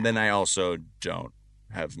 and then I also don't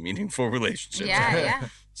have meaningful relationships. Yeah.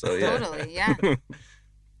 So yeah. Totally, yeah.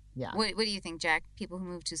 Yeah. What do you think, Jack? People who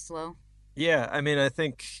move too slow? Yeah, I mean, I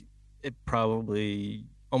think it probably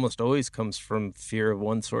almost always comes from fear of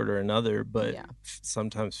one sort or another, but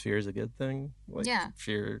sometimes fear is a good thing. Like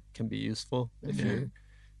fear can be useful if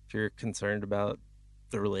you're concerned about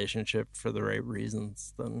the relationship for the right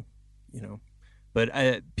reasons, then but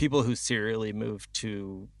people who serially move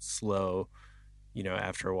too slow,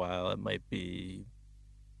 after a while, it might be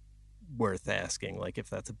worth asking, like if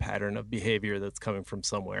that's a pattern of behavior that's coming from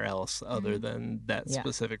somewhere else other than that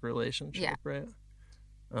specific relationship, right?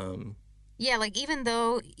 Yeah, like even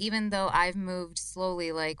though I've moved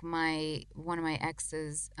slowly, like one of my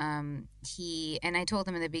exes, he, and I told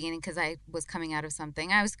him in the beginning because I was coming out of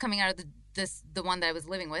something. I was coming out of the one that I was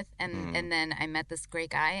living with, and then I met this great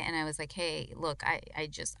guy, and I was like, hey, look, I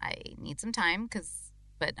need some time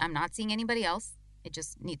but I'm not seeing anybody else. I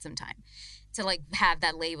just need some time to like have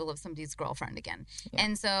that label of somebody's girlfriend again. Yeah.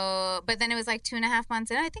 And so, but then it was like 2.5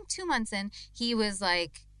 months in. I think 2 months in, he was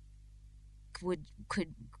like, could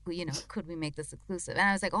we make this exclusive? And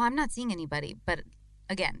I was like, oh, I'm not seeing anybody, but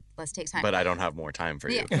again, let's take time. But I don't have more time for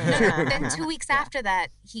you. Then 2 weeks after that,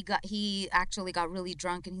 he actually got really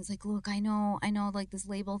drunk, and he's like, look, I know like this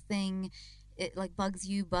label thing, it like bugs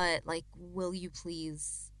you, but like, will you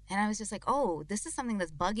please And I was just like, oh, this is something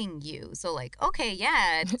that's bugging you. So like, okay,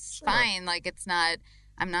 yeah, it's Sure. fine. Like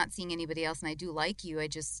I'm not seeing anybody else and I do like you. I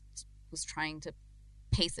just was trying to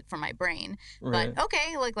pace it for my brain. Right. But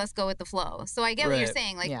okay, like let's go with the flow. So I get what you're Right.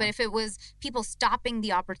 saying. Like, Yeah. but if it was people stopping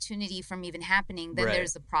the opportunity from even happening, then Right.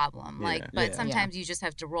 there's a problem. Yeah. Like, but Yeah. sometimes you just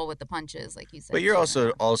have to roll with the punches, like you said. But you're soon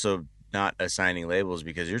enough. also not assigning labels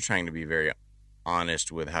because you're trying to be very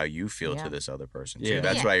honest with how you feel Yeah. to this other person too. Yeah.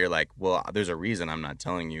 That's Yeah. why you're like, well, there's a reason I'm not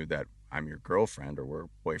telling you that I'm your girlfriend or we're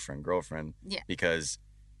boyfriend girlfriend. Yeah. Because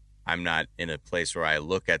I'm not in a place where I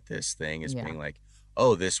look at this thing as Yeah. being like,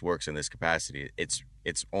 oh, this works in this capacity.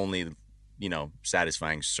 It's only,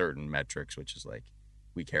 satisfying certain metrics, which is like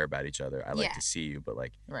we care about each other. I like Yeah. to see you, but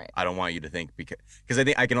like Right. I don't want you to think because I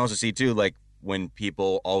think I can also see too, like when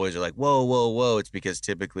people always are like, whoa, whoa, whoa, it's because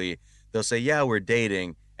typically they'll say, yeah, we're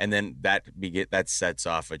dating. And then that sets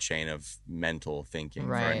off a chain of mental thinking for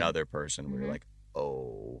Right. another person where you're Mhm. like,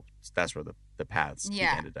 oh, that's where the paths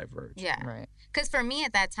Yeah. begin to diverge. Yeah. Right. Because for me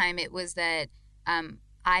at that time, it was that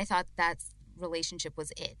I thought that relationship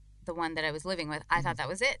was it. The one that I was living with, I thought that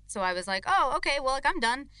was it. So I was like, oh, okay, well, like I'm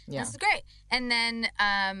done. Yeah. This is great. And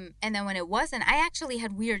then when it wasn't, I actually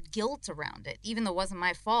had weird guilt around it, even though it wasn't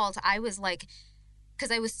my fault. I was like,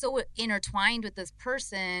 because I was so intertwined with this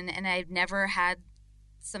person, and I'd never had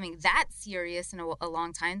something that serious in a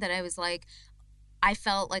long time that I was like, I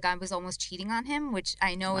felt like I was almost cheating on him, which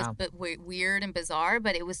I know is Wow. a bit weird and bizarre,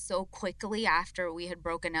 but it was so quickly after we had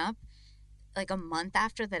broken up, like a month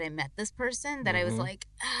after that I met this person, that I was Mhm. like,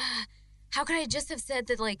 how could I just have said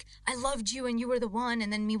that, like, I loved you and you were the one,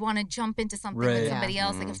 and then me want to jump into something with Right. somebody Yeah.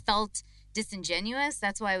 else? Like, it felt disingenuous.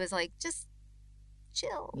 That's why I was like, just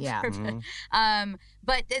chill. Yeah. for a bit. Mhm.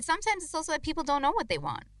 But sometimes it's also that people don't know what they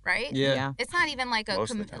want, right? Yeah. It's not even like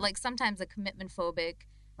Most of the time. like sometimes a commitment phobic,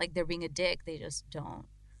 like they're being a dick. They just don't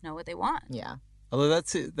know what they want. Yeah. Although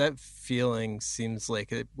that feeling seems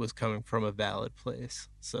like it was coming from a valid place.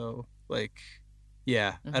 So like,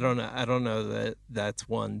 yeah, I don't know. I don't know that that's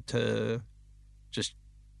one to just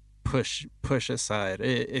push aside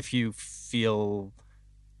if you feel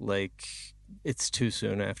like it's too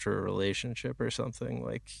soon after a relationship or something,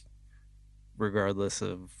 like regardless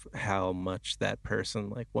of how much that person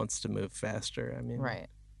like wants to move faster. I mean, Right.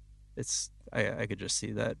 it's I could just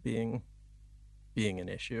see that being an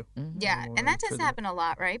issue. Mhm. Yeah, More and that for tends to the- happen a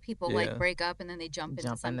lot, right? People Yeah. like break up and then they jump into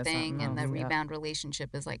Jump into something, something and the else, yeah. rebound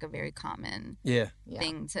relationship is like a very common Yeah. Yeah.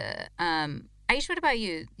 thing to. Aish, what about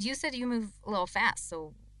you? You said you move a little fast,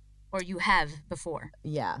 so or you have before.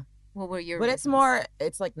 Yeah. What were your? But it's reasons? more,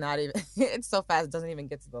 it's like not even, it's so fast, it doesn't even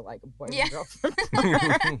get to the like boyfriend Yeah.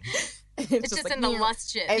 girlfriend. It's just like, in the meow.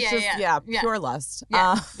 lust shit. It's just, pure lust.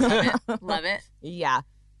 Yeah. Love it. Yeah.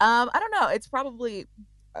 I don't know. It's probably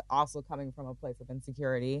also coming from a place of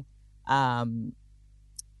insecurity. I'm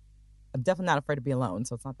definitely not afraid to be alone,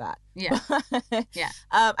 so it's not that. Yeah. Yeah.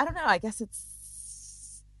 I don't know. I guess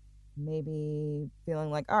it's maybe feeling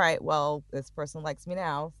like, all right, well, this person likes me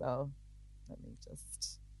now, so let me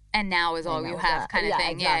just. And now is all hang out you with have, that. kind of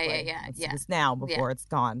thing. Exactly. Yeah. It's now before it's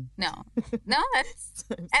gone. No, that's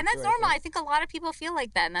and that's normal. I think a lot of people feel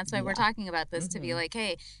like that, and that's why we're Yeah. talking about this, to be Mhm. like,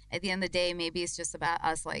 hey, at the end of the day, maybe it's just about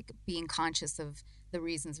us like being conscious of the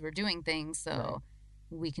reasons we're doing things, so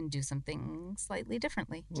we can do something slightly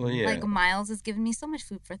differently. Well, yeah. Like Miles has given me so much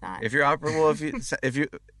food for thought. If you're operable, if you,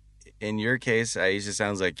 in your case, Aisha,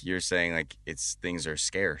 sounds like you're saying like things are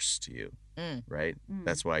scarce to you, Mm. right? Mm.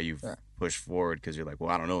 That's why you've Sure. pushed forward because you're like, well,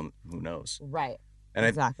 I don't know, who knows? Right. And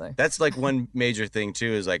Exactly. that's like one major thing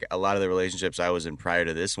too. Is like a lot of the relationships I was in prior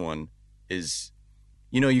to this one is,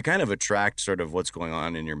 you kind of attract sort of what's going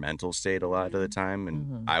on in your mental state a lot of the time, and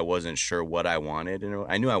Mhm. I wasn't sure what I wanted.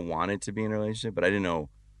 I knew I wanted to be in a relationship, but I didn't know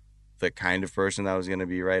the kind of person that was going to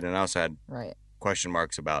be right. And I also had Right. question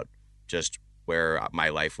marks about just where my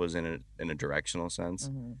life was in a directional sense.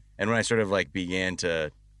 Mhm. And when I sort of like began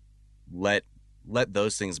to let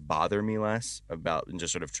those things bother me less about, and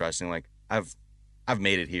just sort of trusting like I've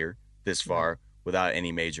made it here this far without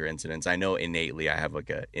any major incidents. I know innately I have like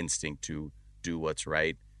a instinct to do what's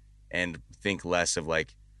right, and think less of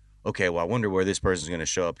like, okay, well, I wonder where this person's going to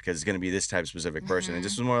show up because it's going to be this type of specific person. And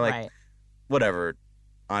just was more like, Right. whatever,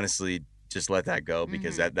 honestly, just let that go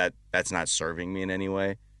because that's not serving me in any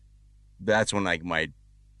way. That's when like my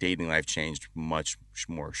dating life changed much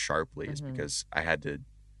more sharply, is Mhm. because I had to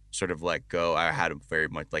sort of let go. I had very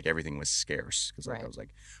much like everything was scarce because like, I Right. was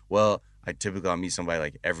like, well, I'll meet somebody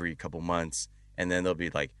like every couple months, and then they'll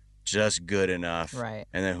be like just good enough, Right.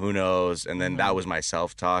 and then who knows, and then Mhm. that was my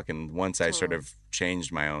self-talk. And once I sort Totally. of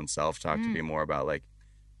changed my own self-talk to be more about like,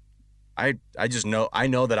 I just know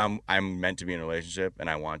that I'm meant to be in a relationship and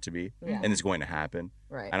I want to be, Yeah. and it's going to happen.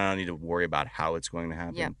 Right. And I don't need to worry about how it's going to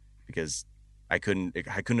happen because I couldn't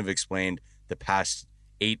have explained the past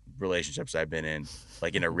 8 relationships I've been in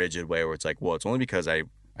like in a rigid way where it's like, well, it's only because I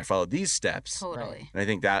followed these steps. Totally. And I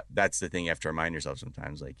think that's the thing you have to remind yourself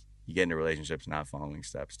sometimes. Like you get into relationships not following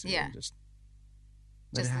steps too. Yeah. Just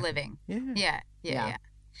living. Yeah. Yeah.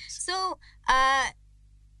 So,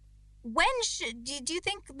 when do you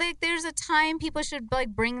think like there's a time people should like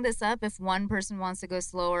bring this up if one person wants to go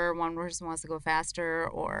slower, one person wants to go faster,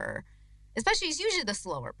 or especially it's usually the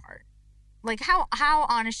slower part. Like how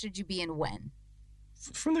honest should you be and when?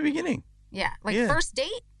 From the beginning. Yeah, like Yeah. first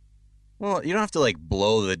date. Well, you don't have to like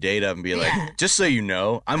blow the date up and be like, Yeah. just so you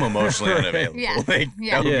know, I'm emotionally unavailable. Yeah. Like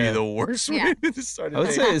Yeah. that would Yeah. be the worst Yeah. way to start a I would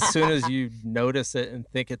date. say as soon as you notice it and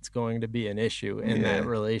think it's going to be an issue in Yeah. that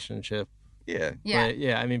relationship. Yeah. Yeah. But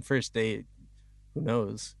yeah, I mean, first date, who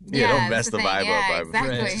knows? Yeah, Yeah, don't that's mess the the thing. vibe Yeah, up.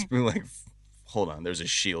 exactly. Just be like, hold on, there's a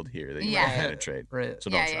shield here that you Yeah. might penetrate. Right. So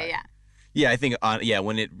don't Yeah, try. yeah. Yeah, I think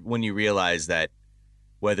when you realize that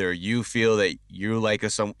whether you feel that you like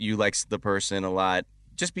the person a lot,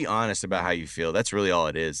 just be honest about how you feel. That's really all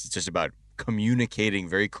it is. It's just about communicating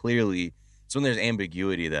very clearly. It's when there's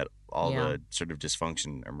ambiguity that all Yeah. the sort of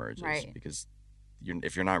dysfunction emerges. Right. Because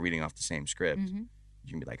if you're not reading off the same script, Mhm. you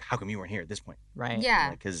can be like, how come you weren't here at this point? Right.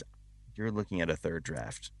 Yeah. Because you're looking at a third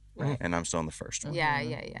draft, Right. and I'm still on the first draft. Yeah,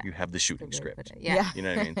 yeah, yeah. You have the shooting Good way to put script. it. Yeah. You know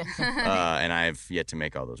what I mean? And I've yet to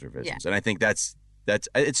make all those revisions. Yeah. And I think that's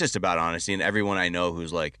it's just about honesty. And everyone I know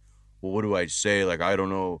who's like, well, what do I say? Like, I don't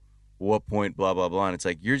know what point, blah blah blah. And it's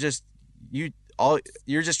like you're just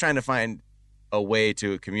trying to find a way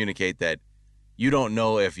to communicate that you don't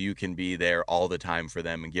know if you can be there all the time for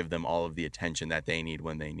them and give them all of the attention that they need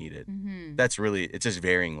when they need it. Mhm. That's really it's just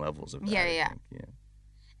varying levels of that. Yeah, I yeah. think.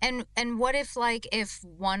 Yeah. And what if like if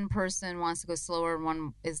one person wants to go slower and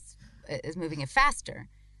one is moving it faster?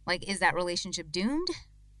 Like is that relationship doomed?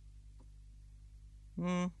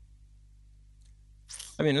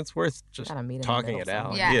 I mean, it's worth just Gotta meet in the talking middle it out.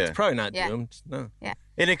 somewhere. Yeah. Yeah. It's probably not Yeah. doomed. No.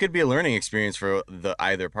 And it could be a learning experience for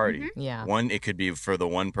either party. Mm-hmm. Yeah. One, it could be for the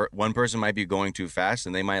one person might be going too fast,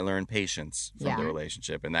 and they might learn patience from Yeah. the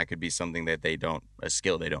relationship, and that could be something that a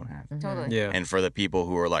skill they don't have. Mhm. Totally. Yeah. And for the people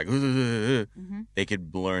who are like, Mhm. they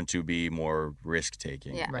could learn to be more risk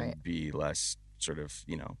taking, Yeah. Right. and be less sort of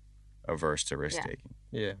averse to risk taking.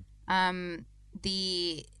 Yeah.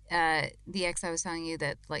 The ex I was telling you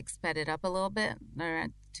that like sped it up a little bit,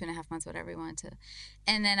 around 2.5 months, whatever he wanted to,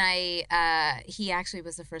 and then he actually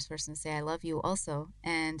was the first person to say I love you also,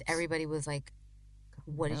 and everybody was like,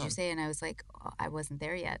 what did you say? And I was like, oh, I wasn't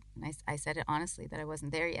there yet, and I said it honestly that I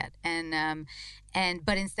wasn't there yet,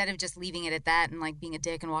 but instead of just leaving it at that and like being a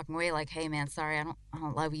dick and walking away like, hey man, sorry, I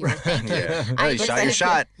don't love you or thank you. Yeah. I Oh, you just shot your said-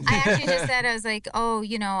 shot. I actually just said, I was like, oh,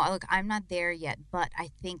 look, I'm not there yet, but I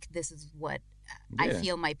think this is what I Yeah.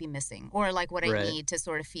 feel might be missing, or like what I Right. need to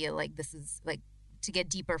sort of feel like this is like to get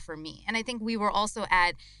deeper for me. And I think we were also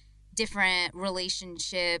at different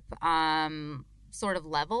relationship sort of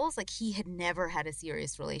levels. Like he had never had a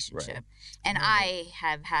serious relationship, and I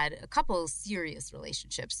have had a couple serious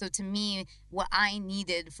relationships. So to me, what I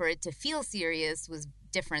needed for it to feel serious was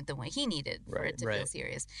different than what he needed for it to feel Right.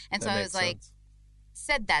 serious. And That so I makes was like, sense.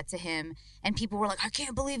 said that to him, and people were like, I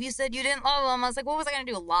can't believe you said you didn't love him. I was like, what was I gonna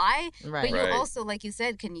do, lie? Right. But you Right. also, like you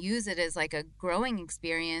said, can use it as like a growing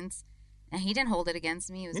experience. And he didn't hold it against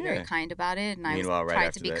me. He was very Yeah. kind about it, and I Meanwhile, right tried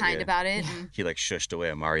after to be that, kind yeah. about it. And He like shushed away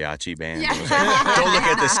a mariachi band. Yeah. It was like, don't look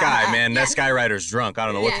at the sky, man. That skywriter's drunk. I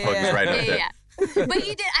don't know what the fuck is right up there. yeah. But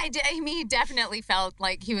he did. I mean, he definitely felt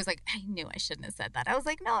like he was like, I knew I shouldn't have said that. I was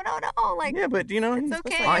like, no. Like, Yeah, but it's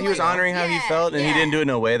okay. he was like, honoring how he yeah, felt, and he yeah. didn't do it in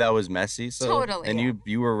a way that was messy. So, Totally. And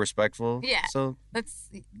you were respectful. Yeah. So But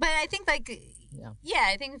I think like, Yeah.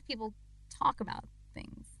 I think if people talk about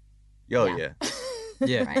things, yeah.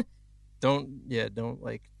 Yeah. right? Don't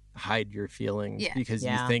like hide your feelings Yeah. because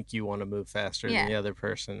Yeah. you think you want to move faster Yeah. than the other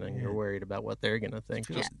person and you're Yeah. worried about what they're gonna think.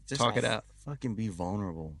 Yeah. Just talk it out. Fucking be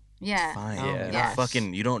vulnerable. Yeah. It's fine. Oh my Yeah. gosh.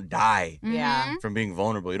 You don't die Yeah. Mhm. from being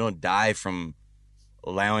vulnerable. You don't die from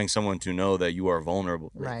allowing someone to know that you are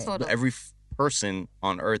vulnerable. Right. Totally. Every person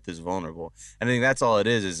on earth is vulnerable. And I think that's all it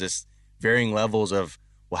is just varying levels of,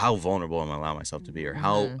 well, how vulnerable am I allowing myself to be? Or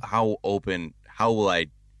how open,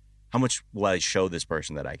 how much will I show this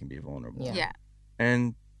person that I can be vulnerable? Yeah. Yeah.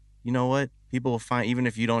 And you know what? People will find, even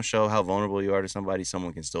if you don't show how vulnerable you are to somebody,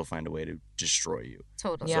 someone can still find a way to destroy you.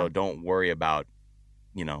 Totally. Yeah. So don't worry about,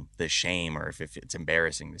 the shame or if it's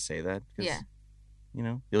embarrassing to say that. 'Cause Yeah. you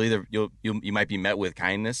know, you might be met with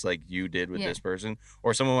kindness like you did with Yeah. this person,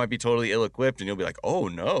 or someone might be totally ill-equipped and you'll be like, oh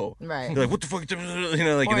no, Right. you're like, what the fuck, you know,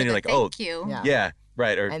 like, Or and then you're like, oh thank you. Yeah. yeah,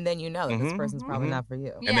 right, or And then you know that this Mhm, person's probably mhm. not for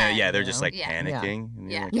you. Yeah. and then they're you just know? like Yeah. panicking,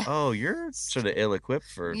 and you're Yeah. like, Yeah. oh, you're sort of ill-equipped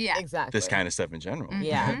for Yeah. Exactly. this kind of stuff in general.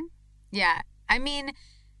 Yeah. Mhm. Yeah. I mean,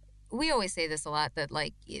 we always say this a lot that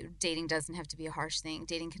like dating doesn't have to be a harsh thing.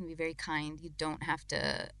 Dating can be very kind. You don't have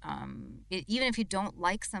to, even if you don't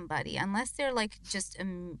like somebody, unless they're like just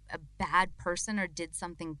a bad person or did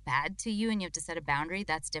something bad to you and you have to set a boundary,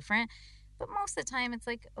 that's different. But most of the time, it's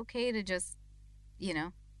like okay to just, you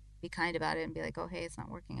know, be kind about it and be like, oh, hey, it's not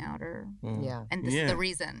working out, or Yeah. and this is Yeah. the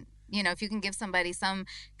reason. You know, if you can give somebody some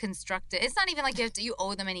constructive, it's not even like you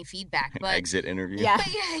owe them any feedback, but Exit interview. Yeah. but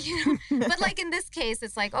yeah, you know, but like in this case,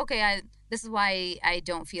 it's like, okay, this is why I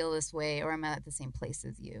don't feel this way, or I'm at the same place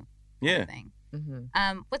as you. kind of Yeah. Thing.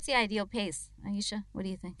 Mm-hmm. What's the ideal pace, Aisha? What do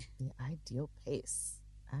you think? The ideal pace.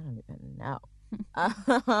 I don't even know.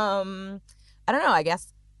 I don't know. I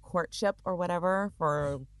guess courtship or whatever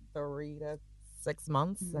for 3 to 6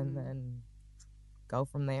 months, and then go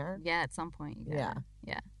from there. Yeah, at some point. You Yeah. gotta,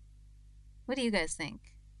 yeah. What do you guys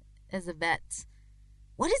think, as a vet?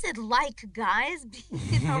 What is it like, guys,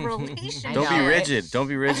 being in a relationship? Don't be know, rigid. Don't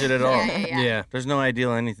be rigid at all. Yeah. There's no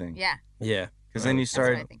ideal anything. Yeah. Yeah. Because then you That's what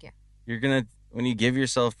start, I think. Yeah. you're gonna, when you give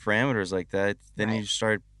yourself parameters like that, then you Right.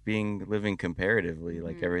 start living comparatively.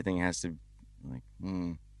 Like Mhm. everything has to, like,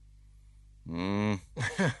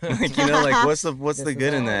 like, you know, like what's the This the is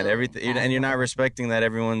good in all that? Everything, and you're not respecting that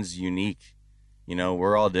everyone's unique. You know,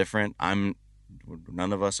 we're all different. None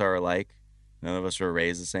of us are alike. None of us were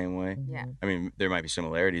raised the same way. Yeah. Mhm. I mean, there might be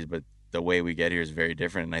similarities, but the way we get here is very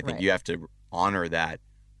different. And I think Right. you have to honor that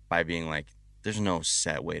by being like, there's no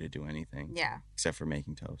set way to do anything Yeah. except for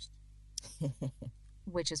making toast.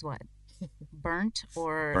 Which is what? Burnt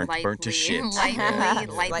or Burnt- lightly, burnt to shit. lightly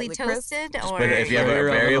Lightly crisp. toasted, Just or put it, if you have Put a it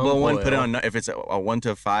on variable one, boil. put it on. If it's a 1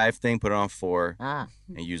 to 5 thing, put it on 4 Ah,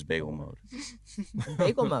 and use bagel mode.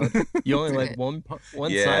 bagel mode. You only That's like good.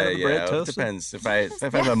 one yeah, side of the yeah. bread It toasted? depends. If I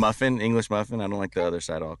have a muffin, English muffin, I don't like the other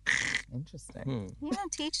side all. Interesting. Hmm. you know,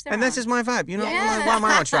 teach their And this own. is my vibe. You know, Yeah. why am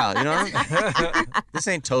I on trial? You know, this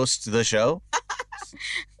ain't toast the show.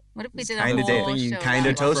 What if we It's did a kinda whole dating. show Kinda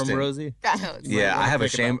about toasting. From Rosie? toast? Yeah, I have a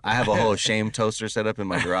Think about shame. I have a whole shame toaster set up in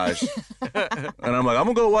my garage, and I'm like, I'm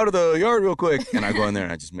gonna go water the yard real quick, and I go in there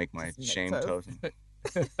and I just make my Just make shame toast.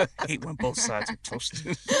 toast. I hate when both sides are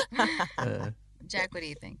toasted. Jack, what do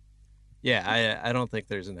you think? Yeah, I don't think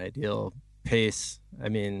there's an ideal pace. I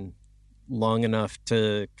mean, long enough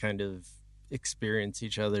to kind of experience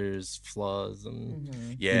each other's flaws, and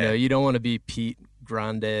Mhm. Yeah, you know, you don't want to be Pete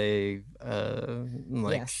Grande,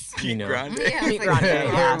 like Yes. you know, Grande. Yeah, it's Pete like Grande, Pete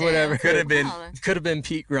yeah. Grande. Whatever. Could have been. Oh, could have been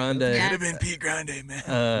Pete Grande, Yeah. Could have been Pete Grande, man.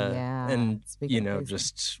 Yeah. and Speaking you of know, pacing.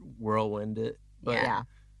 just whirlwind it. But Yeah.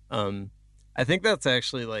 Yeah. I think that's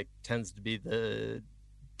actually like tends to be the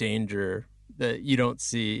danger that you don't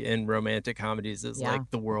see in romantic comedies is Yeah.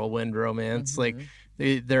 like the whirlwind romance. Mhm. Like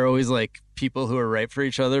they're always like people who are right for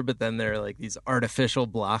each other, but then they're like these artificial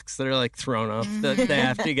blocks that are like thrown up that they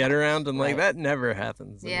have to get around, and like Right. that never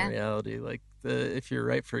happens Yeah. in reality. Like if you're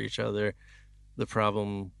right for each other, the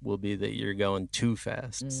problem will be that you're going too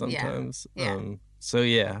fast Mm. sometimes. Yeah. So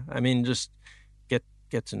yeah, I mean, just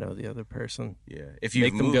get to know the other person. Yeah, if you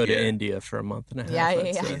Make them go to yeah. India for a month and a half. Yeah, I'd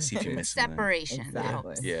yeah, say. yeah. See if you're missing that. Separation. Exactly.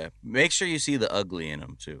 helps. Yeah, make sure you see the ugly in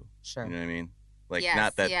them too. Sure. You know what I mean? Like Yes,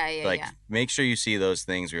 not that. yeah, like yeah. make sure you see those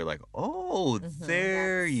things where you're like, oh, Mhm.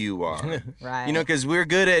 there you are. Right. You know, because we're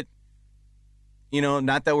good at. You know,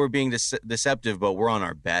 not that we're being deceptive, but we're on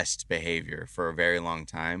our best behavior for a very long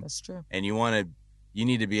time, That's true. and you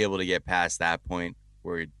need to be able to get past that point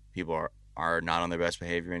where people are not on their best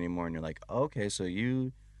behavior anymore, and you're like, okay, so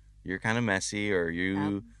you're kind of messy, or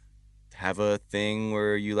you have a thing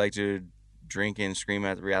where you like to drink and scream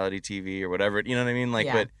at reality TV or whatever. You know what I mean? Like,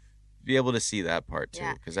 Yeah. but be able to see that part too,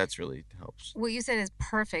 Yeah. because that's really helps. What you said is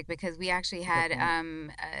perfect because we actually had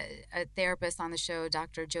a therapist on the show,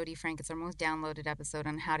 Dr. Jody Frank. It's our most downloaded episode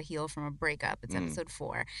on how to heal from a breakup. It's episode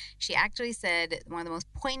 4. She actually said one of the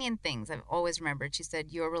most poignant things I've always remembered. She said,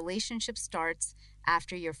 your relationship starts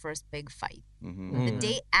after your first big fight. Mm-hmm. The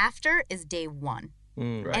day after is day 1.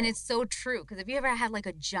 Mm. Right. And it's so true because if you ever had like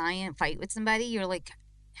a giant fight with somebody, you're like,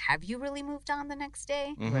 have you really moved on the next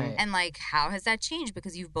day? Mhm. Right. And like, how has that changed?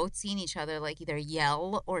 Because you've both seen each other like either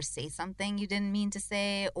yell or say something you didn't mean to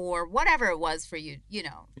say or whatever it was for you, you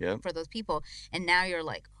know, Yep. for those people. And now you're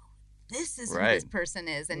like, oh, this is who Right. this person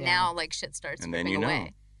is. And Yeah. now like shit starts And then moving you know.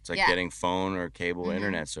 away. It's like Yeah. getting phone or cable Mhm.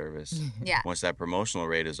 internet service. Yeah. Once that promotional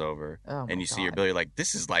rate is over, Oh my and you see your God. bill, you're like,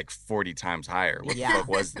 this is like 40 times higher. What Yeah. the fuck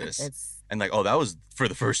was this? It's And like, oh, that was for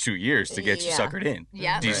the first 2 years to get you suckered in.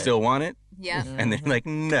 Yeah. Do you still want it? Yeah. And they're like,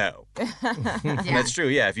 no. Yeah. That's true.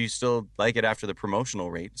 Yeah. If you still like it after the promotional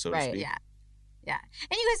rate, so to speak. Yeah. Yeah.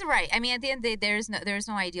 And you guys are right. I mean, at the end of the day, there's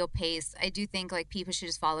no ideal pace. I do think like people should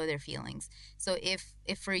just follow their feelings. So if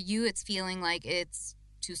for you it's feeling like it's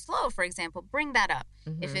too slow, for example, bring that up.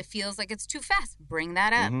 If it feels like it's too fast, bring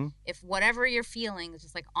that up. If whatever you're feeling,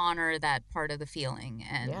 just like honor that part of the feeling.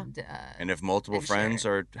 And if multiple friends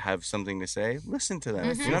have something to say, listen to them.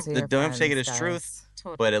 You don't have to take it as truth,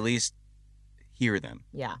 totally. but at least hear them.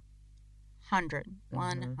 Yeah. 100.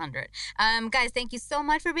 Guys, thank you so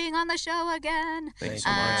much for being on the show again. Thank you so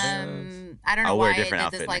much. I don't know why I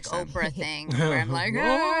did this like Oprah thing where I'm like, You're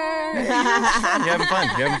having fun.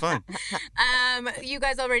 You're having fun. You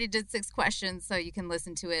guys already did 6 questions, so you can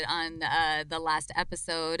listen to it on the last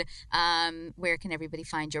episode. Where can everybody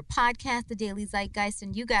find your podcast, The Daily Zeitgeist,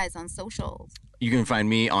 and you guys on socials? You can find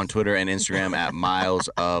me on Twitter and Instagram at Miles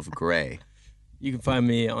of Gray. You can find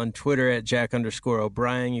me on Twitter at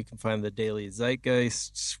Jack_O'Brien. You can find the Daily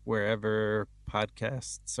Zeitgeist wherever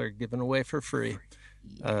podcasts are given away for free.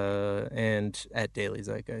 And at Daily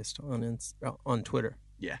Zeitgeist on Twitter.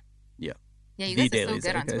 Yeah. Yeah, you guys are so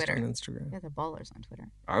good on Zeitgeist Twitter. on Instagram. Yeah, they're ballers on Twitter.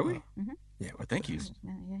 Are we? Mm-hmm. Yeah, well, thank you.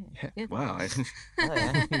 Yeah. Good. Wow.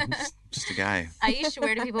 Just a guy. Aisha,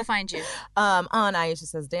 where do people find you? On Aisha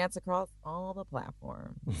Says Dance across all the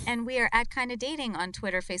platforms. And we are at Kinda Dating on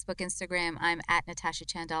Twitter, Facebook, Instagram. I'm at Natasha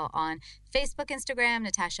Chandel on Facebook, Instagram,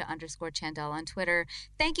 Natasha_Chandel on Twitter.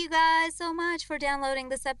 Thank you guys so much for downloading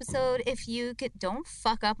this episode. If you could, don't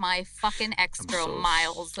fuck up my fucking extra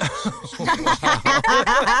Miles. I'm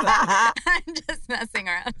just messing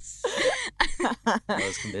around. That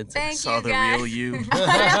was convincing. Thank Saw you the guys. real you. And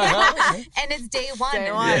it's day one.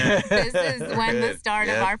 Yeah. This is when the start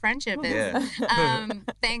of Yeah. our friendship is. Yeah.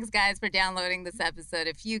 Thanks, guys, for downloading this episode.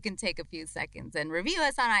 If you can take a few seconds and review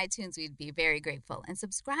us on iTunes, we'd be very grateful. And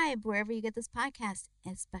subscribe wherever you get this podcast,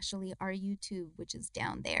 especially our YouTube, which is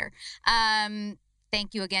down there.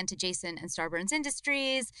 Thank you again to Jason and Starburns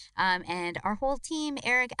Industries and our whole team,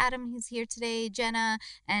 Eric, Adam, who's here today, Jenna,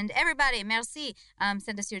 and everybody. Merci.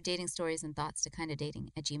 Send us your dating stories and thoughts to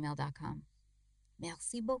kindofdating@gmail.com.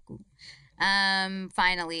 Merci beaucoup.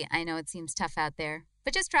 Finally, I know it seems tough out there,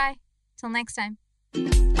 but just try. Till next time.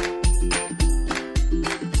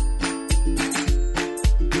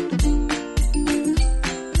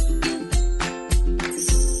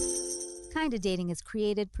 Kinda Dating is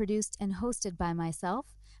created, produced, and hosted by myself.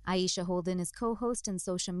 Aisha Holden is co-host and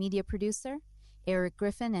social media producer. Eric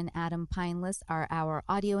Griffin and Adam Pineless are our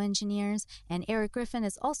audio engineers, and Eric Griffin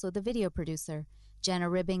is also the video producer. Jenna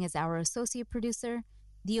Ribbing is our associate producer.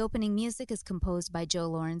 The opening music is composed by Joe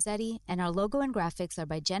Lorenzetti, and our logo and graphics are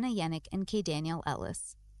by Jenna Yannick and K. Daniel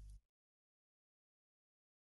Ellis.